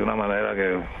pasado de una manera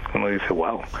que uno dice,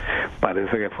 wow,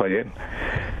 parece que fue ayer.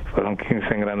 Fueron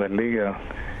 15 en Grandes Ligas,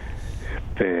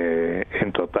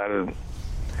 en total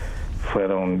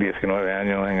fueron 19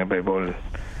 años en el béisbol,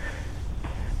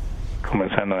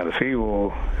 comenzando en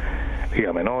Arecibo,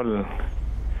 Liga Menor,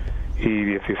 y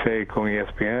 16 con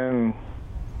ESPN,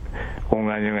 un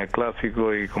año en el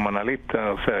Clásico y como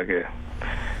analista, o sea que,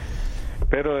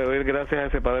 pero de doy gracias a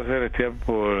ese Padre Celestial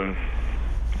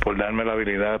por darme la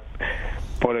habilidad,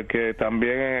 porque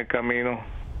también en el camino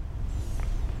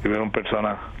hubieron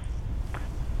personas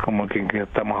como quien que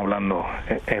estamos hablando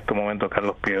en estos momentos,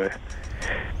 Carlos Pieve,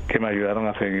 que me ayudaron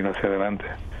a seguir hacia adelante,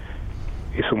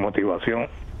 y su motivación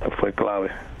fue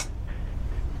clave.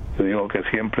 Yo digo que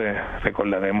siempre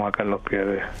recordaremos a Carlos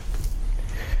Pieve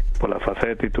por la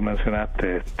faceta, y tú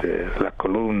mencionaste las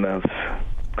columnas,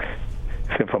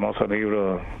 ese famoso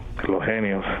libro de los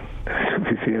genios de la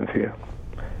suficiencia.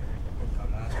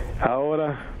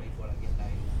 Ahora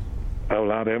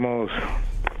hablaremos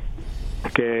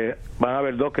que van a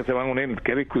haber dos que se van a unir.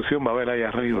 ¿Qué discusión va a haber ahí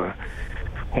arriba?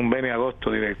 Un Beni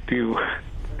Agosto directivo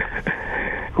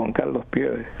con Carlos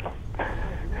Pieve.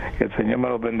 Que el Señor me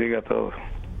los bendiga a todos.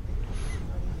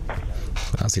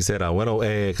 Así será. Bueno,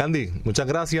 Candy, muchas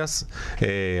gracias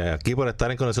aquí por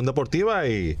estar en Conexión Deportiva,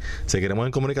 y seguiremos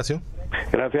en comunicación.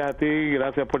 Gracias a ti,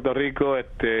 gracias Puerto Rico,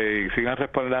 y sigan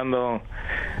respaldando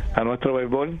a nuestro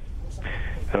béisbol.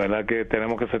 La verdad que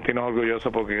tenemos que sentirnos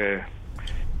orgullosos, porque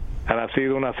ha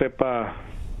nacido una cepa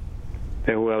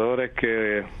de jugadores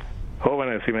que,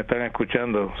 jóvenes, si me están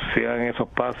escuchando, sigan esos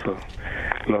pasos,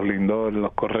 los Lindor,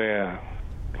 los Correa,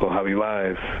 los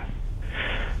Avivades,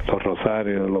 los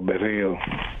Rosarios, los Berríos.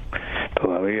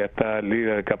 Todavía está el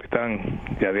líder, el capitán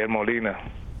Yadier Molina.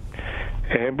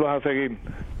 Ejemplos a seguir,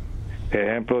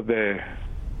 ejemplos de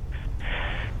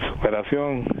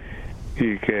superación,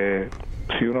 y que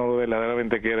si uno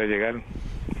verdaderamente quiere llegar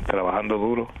trabajando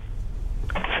duro,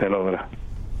 se logra.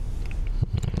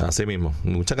 Así mismo.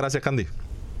 Muchas gracias, Candy.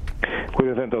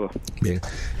 Cuídense en todo. Bien.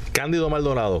 Cándido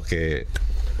Maldonado, que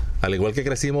al igual que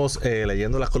crecimos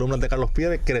leyendo las columnas de Carlos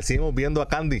Pieve, crecimos viendo a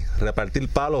Candy repartir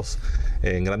palos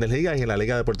en Grandes Ligas y en la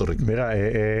Liga de Puerto Rico. Mira,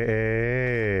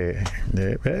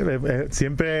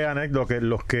 siempre anécdota que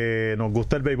los que nos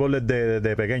gusta el béisbol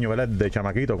desde pequeño, ¿verdad? De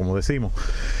chamaquito, como decimos.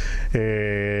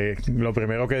 Lo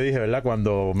primero que dije, ¿verdad?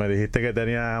 Cuando me dijiste que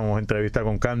teníamos entrevista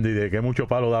con Candy, de que mucho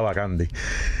palo daba Candy.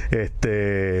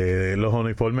 Los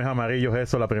uniformes amarillos,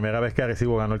 eso, la primera vez que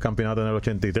Arecibo ganó el campeonato en el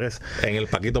 83. En el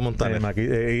Paquito Montaner.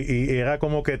 Y era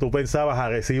como que tú pensabas,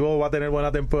 Arecibo va a tener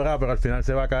buena temporada, pero al final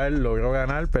se va a caer. Logró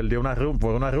ganar, perdió una rúbrica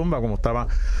una rumba, como estaba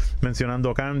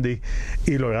mencionando Candy,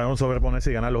 y lograron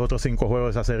sobreponerse y ganar los otros 5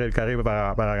 juegos de esa Serie del Caribe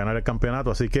para ganar el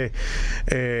campeonato. Así que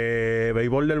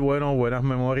béisbol del bueno, buenas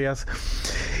memorias.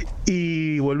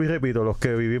 Y vuelvo y repito, los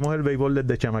que vivimos el béisbol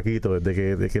desde chamaquito,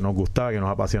 desde que nos gustaba, que nos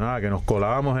apasionaba, que nos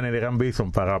colábamos en el Gran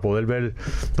Bison para poder ver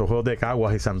los juegos de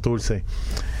Caguas y Santurce,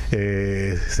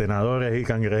 Senadores y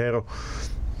Cangrejeros,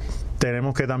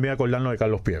 tenemos que también acordarnos de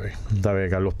Carlos Pieves.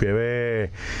 Carlos Pieves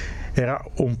era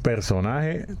un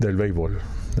personaje del béisbol,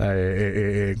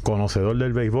 conocedor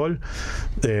del béisbol,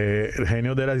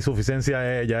 genio de la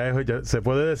insuficiencia. Ya se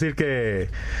puede decir que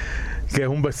es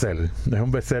un bestseller,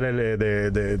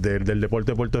 del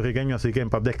deporte puertorriqueño, así que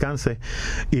en paz descanse.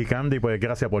 Y Candy, pues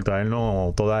gracias por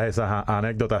traernos todas esas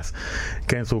anécdotas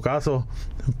que en su caso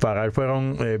para él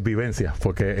fueron vivencias,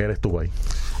 porque él estuvo ahí.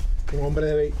 Un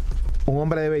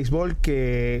hombre de béisbol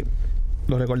que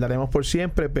lo recordaremos por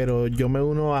siempre, pero yo me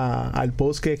uno al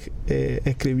post que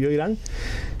escribió Irán.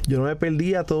 Yo no me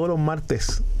perdía todos los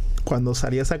martes. Cuando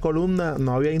salía esa columna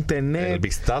no había internet. El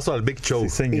vistazo al Big Show. Sí,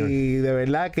 señor. Y de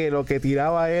verdad que lo que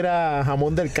tiraba era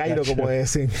jamón del Cairo, como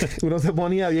decían. Uno se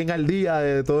ponía bien al día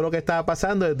de todo lo que estaba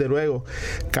pasando. Desde luego,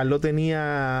 Carlos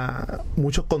tenía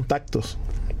muchos contactos.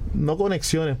 No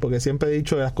conexiones, porque siempre he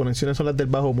dicho que las conexiones son las del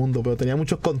bajo mundo, pero tenía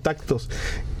muchos contactos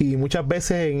y muchas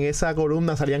veces en esa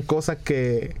columna salían cosas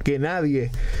que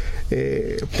nadie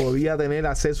podía tener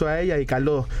acceso a ellas, y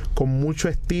Carlos con mucho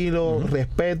estilo,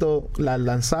 respeto, las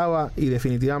lanzaba, y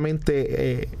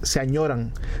definitivamente se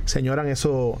añoran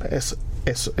eso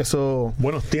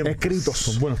buenos tiempos, escritos.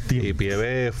 Son buenos tiempos. Y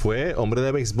Pieves fue hombre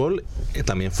de béisbol,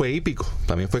 también fue hípico,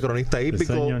 también fue cronista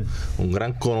hípico, un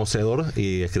gran conocedor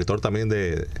y escritor también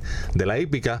de la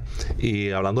hípica. Y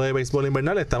hablando de béisbol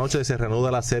invernal, esta noche se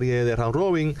reanuda la serie de round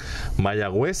robin.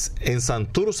 Mayagüez en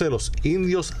Santurce, los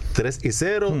indios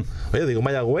 3-0. Oye, digo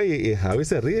Mayagüez y Javi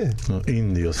se ríe.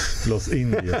 Los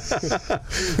indios.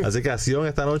 Así que acción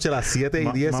esta noche a las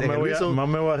 7:10 en el Bison. Más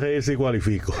me voy a reír si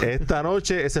cualifico. Esta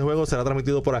noche ese juego será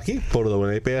transmitido por aquí, por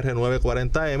WIPR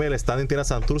 940M. El standing tiene a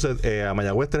Santurce, a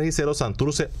Mayagüez 3-0,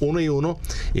 Santurce 1-1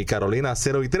 y Carolina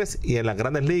 0-3. Y en las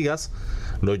grandes ligas,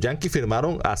 los Yankees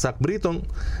firmaron a Zach Britton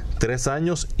 3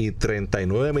 años y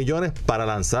 39 millones para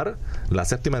lanzar la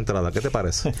 7ª entrada. ¿Qué te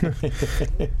parece?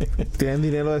 Tienen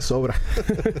dinero de sobra.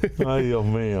 Ay, Dios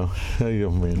mío.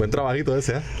 Buen trabajito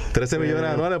ese, ¿eh? 13 millones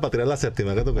anuales para tirar la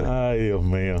 7ª. ¿Qué tú crees? Ay, Dios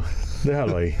mío.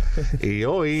 Déjalo ahí. Y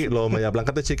hoy los Medias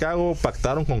Blancas de Chicago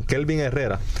pactaron con Kelvin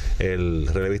Herrera, el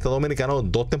relevista dominicano,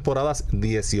 2 temporadas,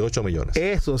 18 millones.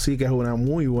 Eso sí que es una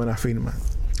muy buena firma.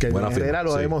 Que Herrera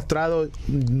lo ha demostrado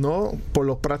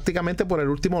prácticamente por el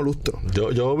último lustro.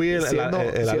 Yo vi el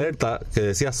alerta que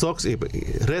decía Sox y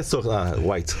Red Sox,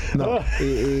 White. No,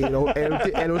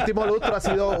 el último lustro ha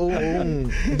sido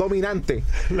un dominante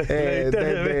de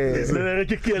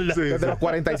derecha a izquierda. Desde los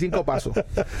 45 pasos.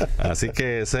 Así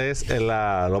que ese es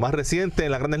lo más reciente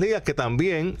en las Grandes Ligas, que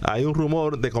también hay un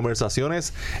rumor de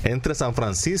conversaciones entre San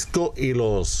Francisco y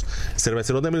los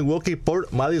Cerveceros de Milwaukee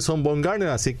por Madison Bumgarner,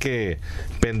 así que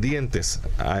pendientes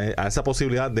a esa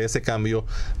posibilidad de ese cambio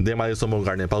de Madison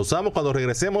Bumgarner. Pausamos, cuando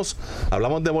regresemos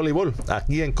hablamos de voleibol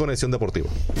aquí en Conexión Deportiva.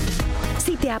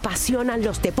 Si te apasionan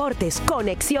los deportes,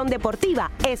 Conexión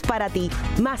Deportiva es para ti,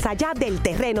 más allá del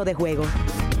terreno de juego.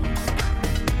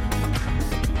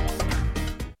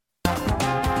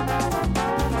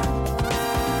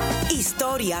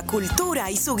 Historia, cultura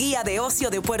y su guía de ocio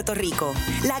de Puerto Rico.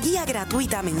 La guía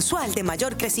gratuita mensual de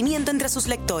mayor crecimiento entre sus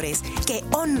lectores, que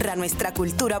honra nuestra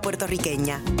cultura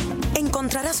puertorriqueña.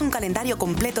 Encontrarás un calendario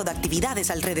completo de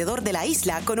actividades alrededor de la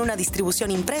isla con una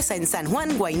distribución impresa en San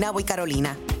Juan, Guaynabo y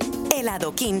Carolina. El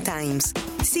Adoquin Times.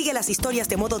 Sigue las historias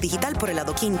de modo digital por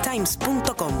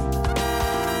eladoquintimes.com.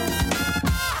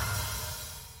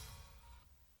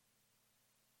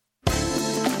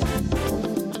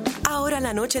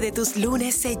 La noche de tus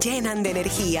lunes se llenan de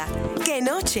energía. ¡Qué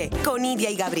noche! Con Nidia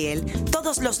y Gabriel.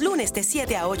 Todos los lunes de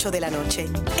 7 a 8 de la noche.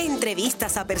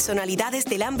 Entrevistas a personalidades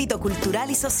del ámbito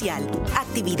cultural y social.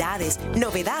 Actividades,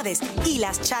 novedades y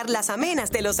las charlas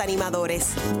amenas de los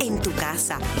animadores. En tu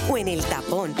casa o en el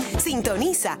tapón.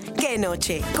 Sintoniza ¡Qué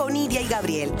noche! Con Nidia y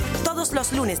Gabriel. Todos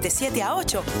los lunes de 7 a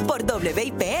 8 por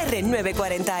WIPR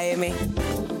 940M.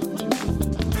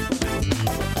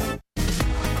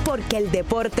 Porque el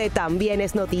deporte también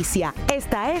es noticia.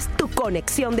 Esta es tu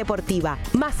Conexión Deportiva,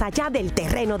 más allá del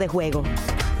terreno de juego.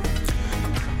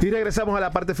 Y regresamos a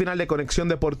la parte final de Conexión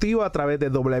Deportiva a través de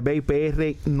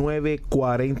WIPR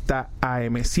 940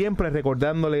 AM. Siempre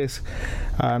recordándoles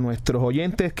a nuestros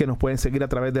oyentes que nos pueden seguir a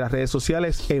través de las redes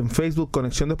sociales, en Facebook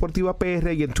Conexión Deportiva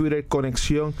PR y en Twitter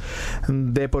Conexión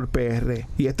Deport PR.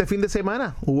 Y este fin de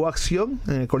semana hubo acción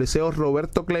en el Coliseo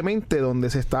Roberto Clemente, donde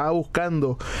se estaba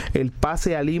buscando el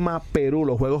pase a Lima, Perú,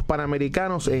 los Juegos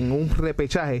Panamericanos, en un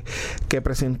repechaje que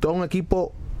presentó un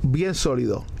equipo bien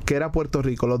sólido, que era Puerto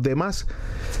Rico. Los demás,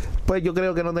 pues yo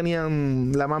creo que no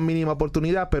tenían la más mínima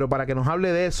oportunidad, pero para que nos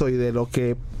hable de eso y de lo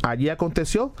que allí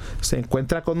aconteció, se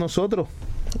encuentra con nosotros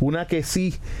una que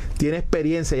sí tiene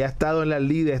experiencia y ha estado en las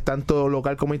lides tanto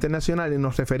local como internacional, y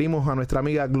nos referimos a nuestra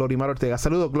amiga Glorimar Ortega.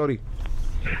 Saludos, Glory.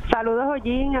 Saludos,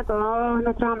 Ollín, a todos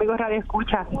nuestros amigos Radio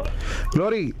Escucha.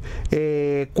 Glory,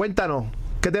 cuéntanos,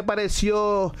 ¿qué te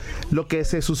pareció lo que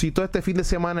se suscitó este fin de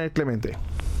semana en el Clemente?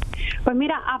 Pues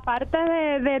mira, aparte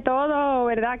de todo,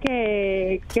 ¿verdad?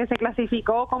 Que se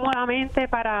clasificó cómodamente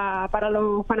para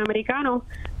los Panamericanos.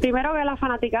 Primero, que la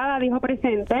fanaticada dijo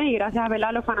presente, y gracias, ¿verdad?,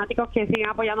 a los fanáticos que siguen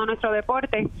apoyando nuestro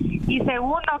deporte. Y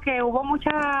segundo, que hubo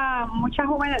mucha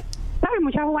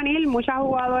juvenil, mucha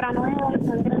jugadora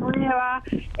nueva,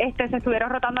 se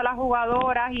estuvieron rotando las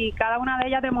jugadoras y cada una de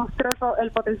ellas demostró el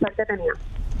potencial que tenía.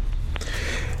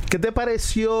 ¿Qué te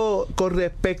pareció con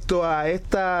respecto a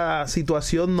esta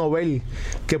situación novel,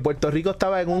 que Puerto Rico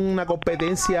estaba en una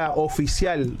competencia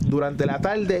oficial durante la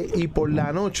tarde y por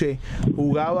la noche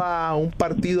jugaba un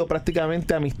partido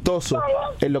prácticamente amistoso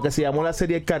en lo que se llamó la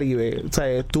Serie del Caribe? O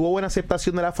sea, ¿tuvo buena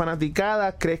aceptación de la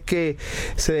fanaticada? ¿Crees que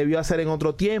se debió hacer en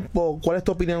otro tiempo? ¿Cuál es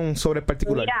tu opinión sobre el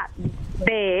particular? Mira,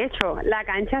 de hecho, la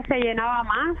cancha se llenaba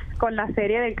más con la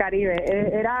Serie del Caribe.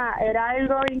 Era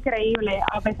algo increíble.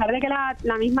 A pesar de que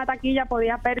la misma taquilla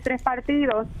podía ver 3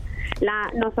 partidos,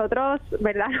 nosotros,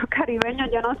 ¿verdad?, los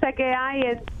caribeños, yo no sé qué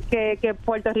hay, que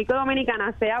Puerto Rico y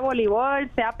Dominicana, sea voleibol,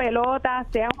 sea pelota,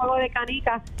 sea un juego de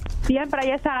canicas, siempre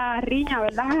hay esa riña,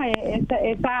 ¿verdad?,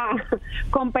 esa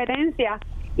competencia.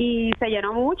 Y se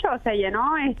llenó mucho,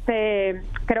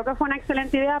 creo que fue una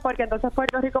excelente idea, porque entonces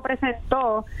Puerto Rico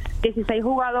presentó 16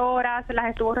 jugadoras, las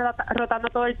estuvo rotando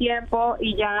todo el tiempo,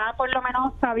 y ya por lo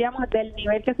menos sabíamos del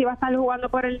nivel que se iba a estar jugando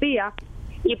por el día.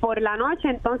 Y por la noche,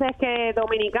 entonces, que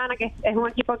Dominicana, que es un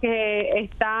equipo que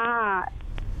está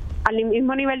al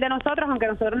mismo nivel de nosotros, aunque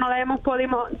nosotros no le hemos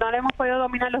podido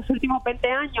dominar los últimos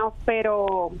 20 años,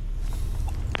 pero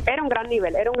era un gran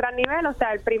nivel, o sea,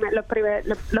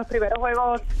 los primeros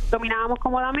juegos dominábamos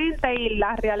cómodamente, y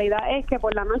la realidad es que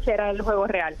por la noche era el juego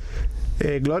real.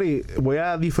 Glory, voy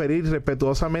a diferir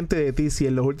respetuosamente de ti. Si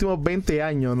en los últimos 20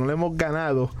 años no le hemos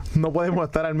ganado, no podemos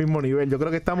estar al mismo nivel. Yo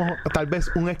creo que estamos tal vez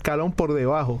un escalón por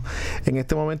debajo en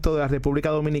este momento de la República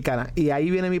Dominicana. Y ahí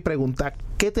viene mi pregunta: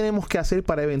 ¿qué tenemos que hacer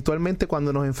para eventualmente,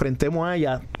 cuando nos enfrentemos a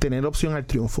ella, tener opción al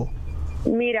triunfo?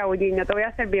 Mira, Eugene, yo te voy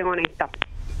a ser bien honesta.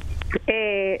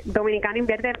 Dominicana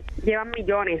llevan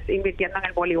millones invirtiendo en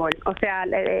el voleibol. O sea,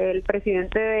 el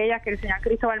presidente de ella, que el señor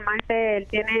Cristóbal Marte, él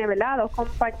tiene, ¿verdad?, 2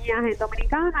 compañías en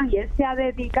Dominicana, y él se ha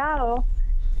dedicado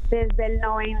desde el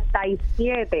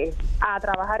 97 a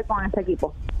trabajar con ese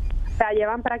equipo. O sea,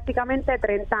 llevan prácticamente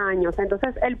 30 años.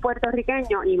 Entonces, el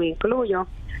puertorriqueño, y me incluyo,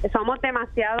 somos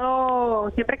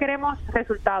demasiado, siempre queremos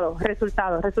resultados.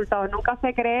 Nunca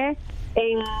se cree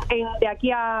en de aquí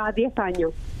a 10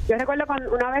 años. Yo recuerdo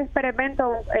una vez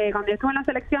Perevento, cuando yo estuve en la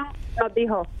selección, nos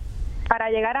dijo: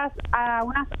 para llegar a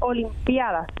unas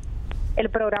Olimpiadas, el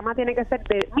programa tiene que ser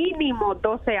de mínimo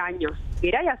 12 años.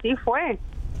 Mira, y así fue.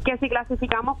 Que si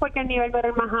clasificamos porque el nivel era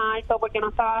el más alto, porque no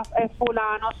estaba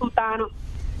fulano, sutano,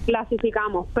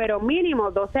 clasificamos, pero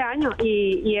mínimo 12 años.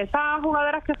 Y esas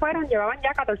jugadoras que fueron llevaban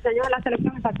ya 14 años en la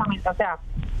selección exactamente. O sea,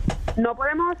 no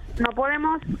podemos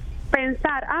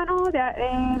pensar, de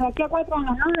aquí a 4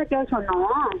 años, no, de aquí a 8, no.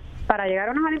 Para llegar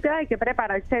a unas Olimpiadas hay que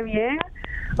prepararse bien.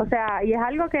 O sea, y es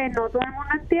algo que no todo el mundo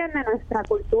entiende, nuestra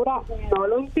cultura no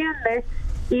lo entiende,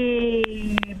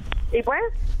 y pues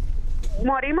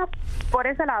morimos por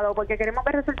ese lado, porque queremos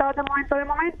ver resultados de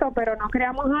momento, pero no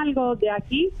creamos algo de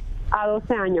aquí a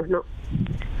 12 años, no.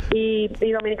 Y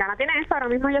Dominicana tiene eso. Ahora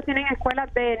mismo ellos tienen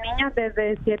escuelas de niñas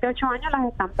desde 7, 8 años,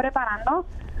 las están preparando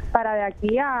para de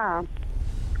aquí a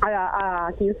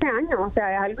 15 años. O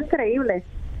sea, es algo increíble.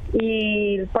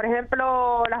 Y, por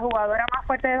ejemplo, la jugadora más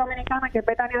fuerte de Dominicana, que es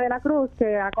Betania de la Cruz,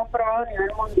 que ha comprobado a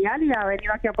nivel mundial y ha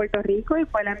venido aquí a Puerto Rico y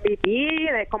fue la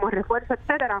MVP como refuerzo,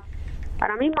 etcétera.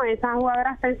 Ahora mismo esa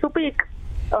jugadora está en su pick,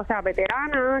 o sea,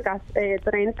 veterana,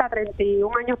 30,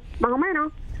 31 años más o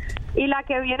menos, y la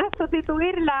que viene a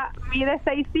sustituirla mide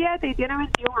 6'7" y tiene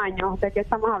 21 años. ¿De qué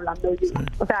estamos hablando?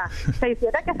 O sea,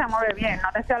 6'7" que se mueve bien,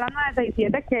 no te estoy hablando de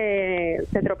 6'7" que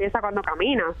se tropieza cuando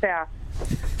camina, o sea,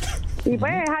 y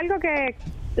pues es algo que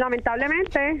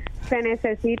lamentablemente se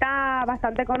necesita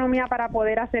bastante economía para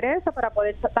poder hacer eso, para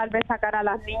poder tal vez sacar a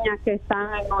las niñas que están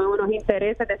en unos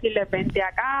intereses, decirles vente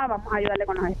acá, vamos a ayudarle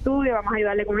con los estudios, vamos a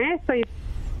ayudarle con esto, y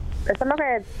eso es lo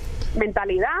que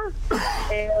mentalidad,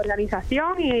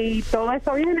 organización, y todo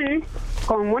eso viene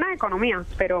con una economía,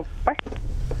 pero pues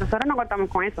nosotros no contamos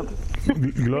con eso.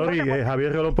 Glory,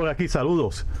 Javier Rolón por aquí,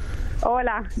 saludos.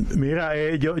 Hola. Mira,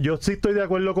 yo sí estoy de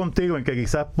acuerdo contigo en que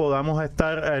quizás podamos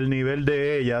estar al nivel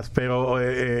de ellas, pero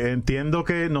entiendo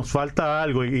que nos falta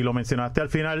algo, y lo mencionaste al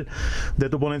final de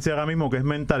tu ponencia ahora mismo, que es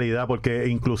mentalidad, porque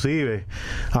inclusive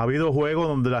ha habido juegos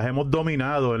donde las hemos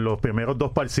dominado en los primeros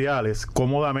 2 parciales,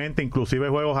 cómodamente, inclusive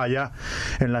juegos allá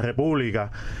en la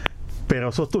República. Pero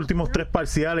esos últimos 3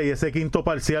 parciales y ese quinto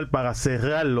parcial para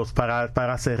cerrarlos,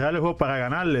 para cerrar el juego, para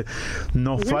ganarle,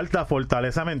 nos falta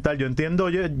fortaleza mental. Yo entiendo,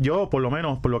 yo por lo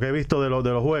menos, por lo que he visto de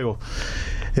los juegos,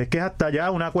 es que es hasta ya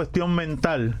una cuestión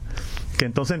mental, que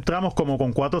entonces entramos como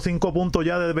con 4 o 5 puntos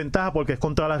ya de desventaja porque es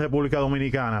contra la República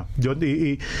Dominicana.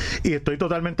 Y estoy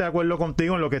totalmente de acuerdo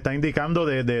contigo en lo que está indicando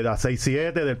de la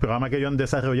 6-7, del programa que ellos han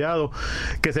desarrollado,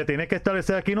 que se tiene que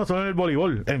establecer aquí no solo en el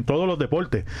voleibol, en todos los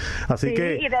deportes. Así sí,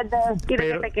 que y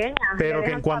desde pequeña. Pero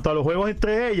que en cuanto a los juegos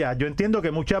entre ellas, yo entiendo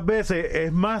que muchas veces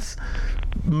es más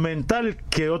mental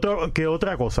que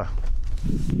otra cosa.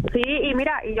 Sí, y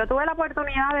mira, y yo tuve la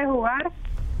oportunidad de jugar,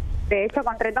 de hecho,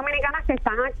 con 3 dominicanas que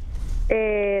están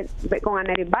con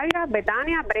Aneris Vargas,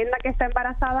 Betania, Brenda que está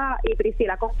embarazada y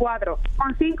Priscila con 4,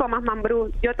 con 5 más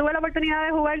Mambrú. Yo tuve la oportunidad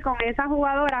de jugar con esas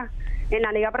jugadoras en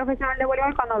la Liga Profesional de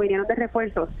Voleibol cuando vinieron de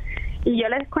refuerzos. Y yo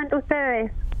les cuento a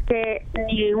ustedes que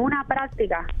ni en una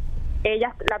práctica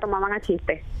ellas la tomaban a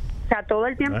chiste. O sea, todo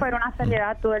el tiempo era una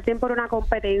seriedad, todo el tiempo era una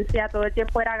competencia, todo el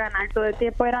tiempo era ganar, todo el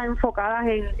tiempo eran enfocadas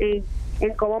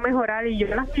en cómo mejorar. Y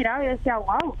yo las miraba y decía,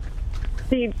 wow,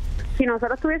 si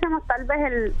nosotros tuviésemos tal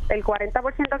vez el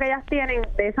 40% que ellas tienen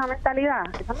de esa mentalidad,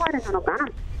 esas mujeres no nos ganan,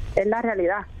 es la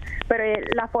realidad. Pero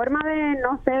la forma de,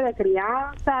 no sé, de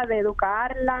crianza, de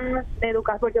educarlas,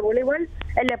 porque voleibol,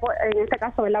 en este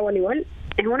caso, ¿verdad? Voleibol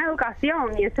es una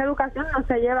educación, y esa educación no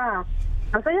se lleva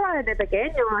desde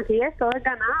pequeño. Aquí es todo es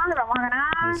ganar, vamos a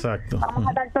ganar. Exacto. Vamos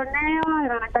a tal torneo, a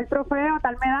ganar tal trofeo,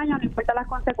 tal medalla, no importa las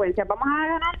consecuencias, vamos a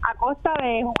ganar a costa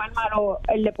de jugar malo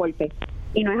el deporte.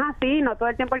 Y no es así, no todo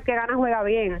el tiempo el que gana juega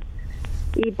bien.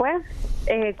 Y pues,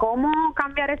 ¿cómo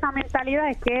cambiar esa mentalidad?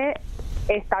 Es que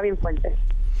está bien fuerte.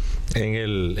 En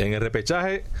el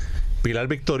repechaje, Pilar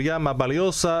Victoria, más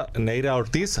valiosa, Neira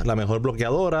Ortiz, la mejor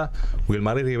bloqueadora,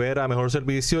 Wilmary Rivera, mejor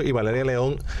servicio, y Valeria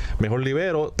León, mejor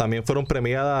libero. También fueron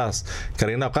premiadas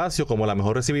Karina Ocasio como la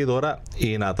mejor recibidora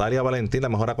y Natalia Valentín, la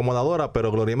mejor acomodadora.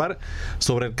 Pero Glorimar,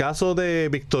 sobre el caso de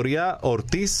Victoria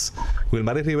Ortiz,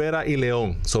 Wilmary Rivera y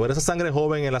León, sobre esa sangre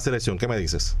joven en la selección, ¿qué me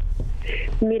dices?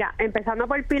 Mira, empezando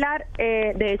por Pilar,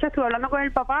 de hecho estuve hablando con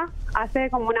el papá hace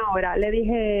como una hora. Le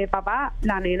dije, papá,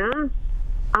 la nena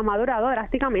ha madurado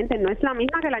drásticamente, no es la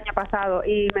misma que el año pasado,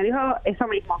 y me dijo eso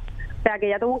mismo, o sea que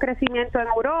ya tuvo un crecimiento en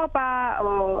Europa,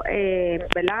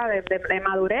 ¿verdad? De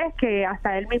madurez, que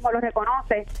hasta él mismo lo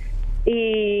reconoce,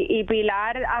 y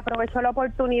Pilar aprovechó la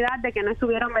oportunidad de que no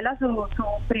estuvieron, ¿verdad?, sus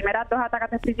primeras 2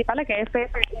 atacantes principales, que es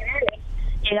Fefe y Nele,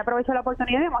 y ella aprovechó la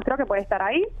oportunidad y demostró que puede estar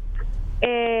ahí.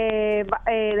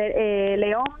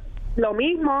 León, lo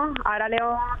mismo, ahora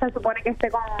León se supone que esté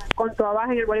con tu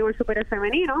abajo en el voleibol superior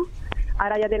femenino.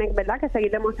 Ahora ya tienen, ¿verdad?, que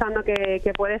seguir demostrando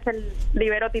que puede ser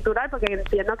libero titular, porque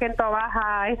entiendo que en Toa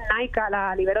Baja es Naika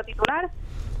la libero titular.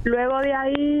 Luego de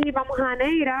ahí vamos a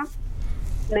Neira.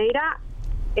 Neira,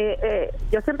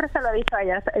 yo siempre se lo he dicho a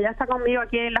ella está conmigo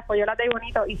aquí en las Pollolas de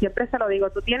Bonito, y siempre se lo digo,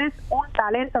 tú tienes un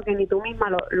talento que ni tú misma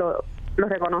lo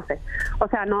reconoces. O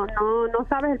sea, no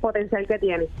sabes el potencial que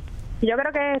tienes. Y yo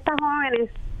creo que estas jóvenes,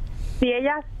 si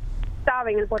ellas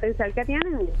saben el potencial que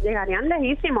tienen, llegarían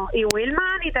lejísimos. Y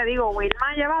Wilma, ni te digo,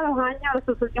 Wilma lleva 2 años,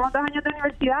 sus últimos 2 años de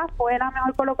universidad, fue la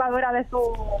mejor colocadora de su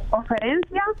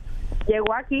conferencia,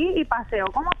 llegó aquí y paseó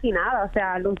como si nada, o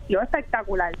sea, lució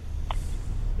espectacular.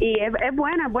 Y es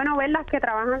bueno verlas que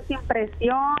trabajan sin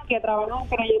presión, que trabajan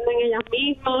creyendo en ellas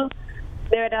mismas.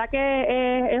 De verdad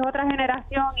que es otra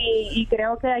generación, y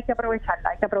creo que hay que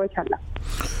aprovecharla.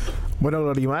 Bueno,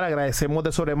 Glorimar, agradecemos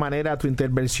de sobremanera tu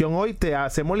intervención hoy. Te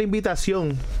hacemos la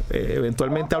invitación,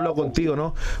 eventualmente hablo contigo,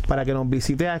 ¿no? Para que nos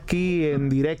visites aquí en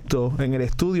directo, en el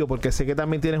estudio, porque sé que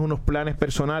también tienes unos planes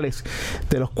personales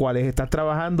de los cuales estás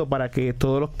trabajando para que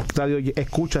todos los radios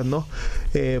escuchan, ¿no?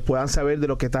 Puedan saber de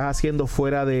lo que estás haciendo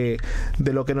fuera de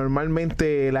lo que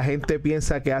normalmente la gente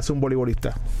piensa que hace un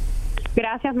voleibolista.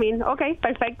 Gracias, Min. Ok,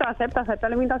 perfecto, acepta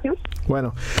la invitación.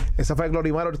 Bueno, esa fue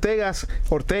Glorimar Ortega,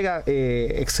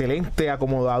 excelente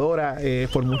acomodadora,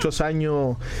 por muchos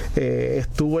años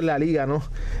estuvo en la liga, ¿no?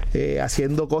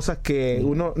 Haciendo cosas que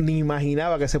uno ni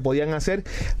imaginaba que se podían hacer,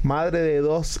 madre de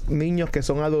 2 niños que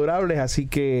son adorables, así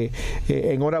que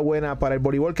enhorabuena para el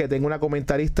voleibol, que tenga una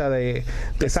comentarista de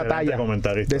esa talla.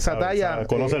 De esa talla.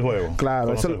 Conoce el juego.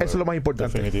 Claro, eso es lo más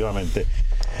importante. Definitivamente.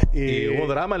 Y hubo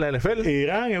drama en la NFL.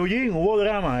 Irán, Eugene, hubo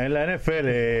drama en la NFL.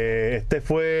 Este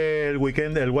fue el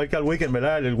weekend, el Wildcard Weekend,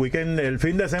 ¿verdad? El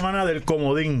fin de semana del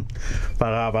comodín,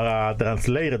 para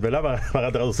translate, ¿verdad?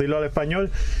 Para traducirlo al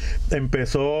español.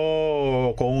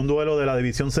 Empezó con un duelo de la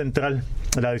división central,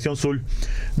 la división sur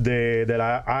de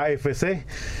la AFC.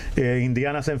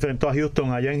 Indiana se enfrentó a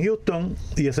Houston allá en Houston,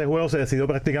 y ese juego se decidió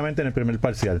prácticamente en el primer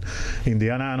parcial.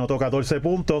 Indiana anotó 14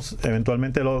 puntos,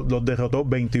 eventualmente los derrotó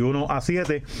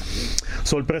 21-7.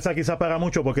 Sorpresa quizás para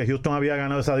muchos, porque Houston había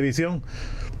ganado esa división.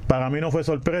 Para mí no fue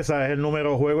sorpresa, es el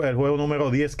juego número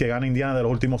 10 que gana Indiana de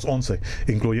los últimos 11,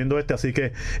 incluyendo así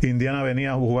que Indiana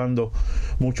venía jugando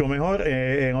mucho mejor.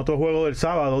 En otro juego del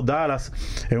sábado, Dallas,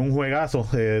 en un juegazo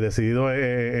decidido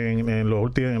en los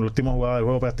últimos jugadas del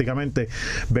juego prácticamente,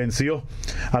 venció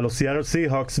a los Seattle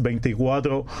Seahawks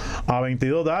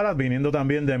 24-22. Dallas viniendo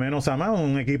también de menos a más,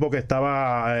 un equipo que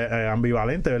estaba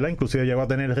ambivalente, ¿verdad? Inclusive llegó a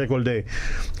tener el récord de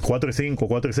 4-5,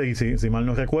 4-6, si mal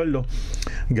no recuerdo.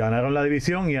 Ganaron la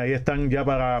división y ahí están ya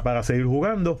para seguir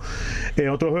jugando. En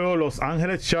otro juego, Los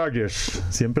Ángeles Chargers,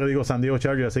 siempre digo San Diego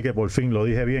Chargers, así que por fin lo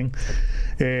dije bien,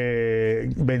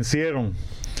 vencieron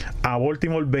a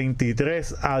Baltimore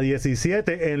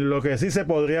 23-17, en lo que sí se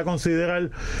podría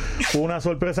considerar una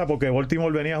sorpresa, porque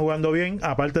Baltimore venía jugando bien,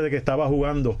 aparte de que estaba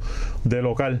jugando de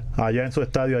local allá en su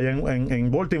estadio allá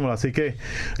en Baltimore, así que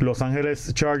Los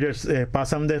Ángeles Chargers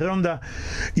pasan de ronda.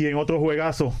 Y en otro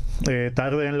juegazo,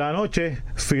 tarde en la noche,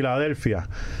 Filadelfia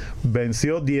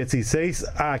venció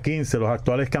 16-15. Los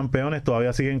actuales campeones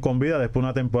todavía siguen con vida después de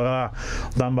una temporada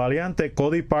tan valiente.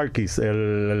 Cody Parkis,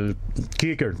 el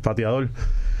kicker, pateador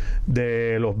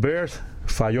de los Bears,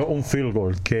 falló un field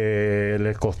goal que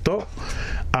les costó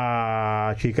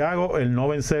a Chicago el no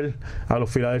vencer a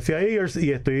los Philadelphia Eagles.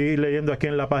 Y estoy leyendo aquí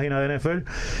en la página de NFL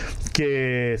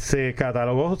que se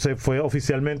fue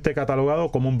oficialmente catalogado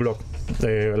como un block.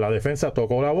 La defensa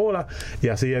tocó la bola y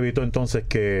así evitó entonces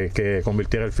que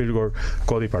convirtiera el field goal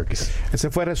Cody Parkis. Ese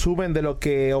fue el resumen de lo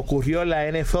que ocurrió en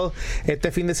la NFL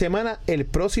este fin de semana. El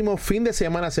próximo fin de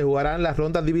semana se jugarán las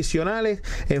rondas divisionales,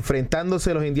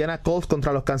 enfrentándose los Indiana Colts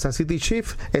contra los Kansas City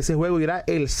Chiefs. Ese juego irá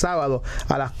el sábado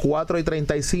a las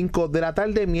 4:35 de la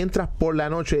tarde, mientras por la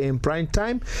noche en prime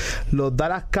time los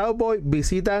Dallas Cowboys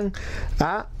visitan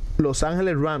a Los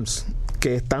Ángeles Rams,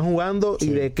 que están jugando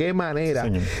y de qué manera.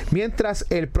 Señor. Mientras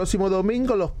el próximo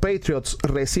domingo los Patriots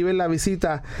reciben la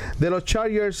visita de los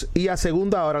Chargers, y a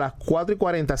segunda hora a las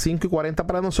 4:40, 5:40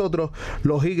 para nosotros,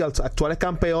 los Eagles, actuales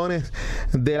campeones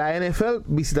de la NFL,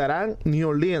 visitarán New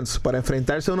Orleans para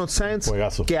enfrentarse a unos Saints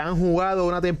que han jugado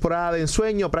una temporada de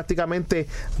ensueño, prácticamente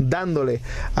dándole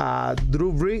a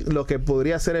Drew Brees lo que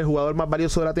podría ser el jugador más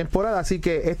valioso de la temporada. Así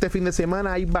que este fin de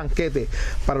semana hay banquete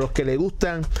para los que le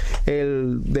gustan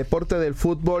el deporte del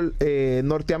fútbol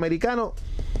norteamericano.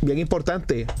 Bien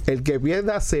importante, el que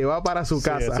pierda se va para su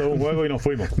casa. Eso es un juego y nos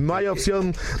fuimos. No hay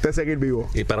opción de seguir vivo.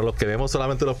 Y para los que vemos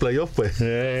solamente los playoffs, pues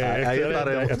ahí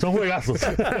estaremos. Son juegazos.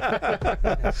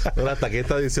 Bueno, hasta aquí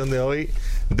esta edición de hoy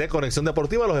de Conexión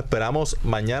Deportiva. Los esperamos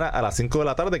mañana a las 5 de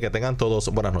la tarde. Que tengan todos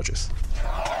buenas noches.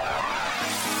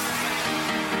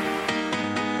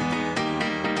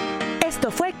 Esto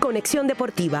fue Conexión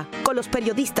Deportiva, con los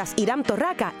periodistas Irán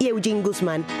Torraca y Eugene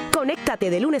Guzmán.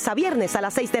 Conéctate de lunes a viernes a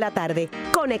las 6 de la tarde.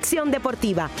 Conexión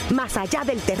Deportiva, más allá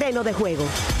del terreno de juego.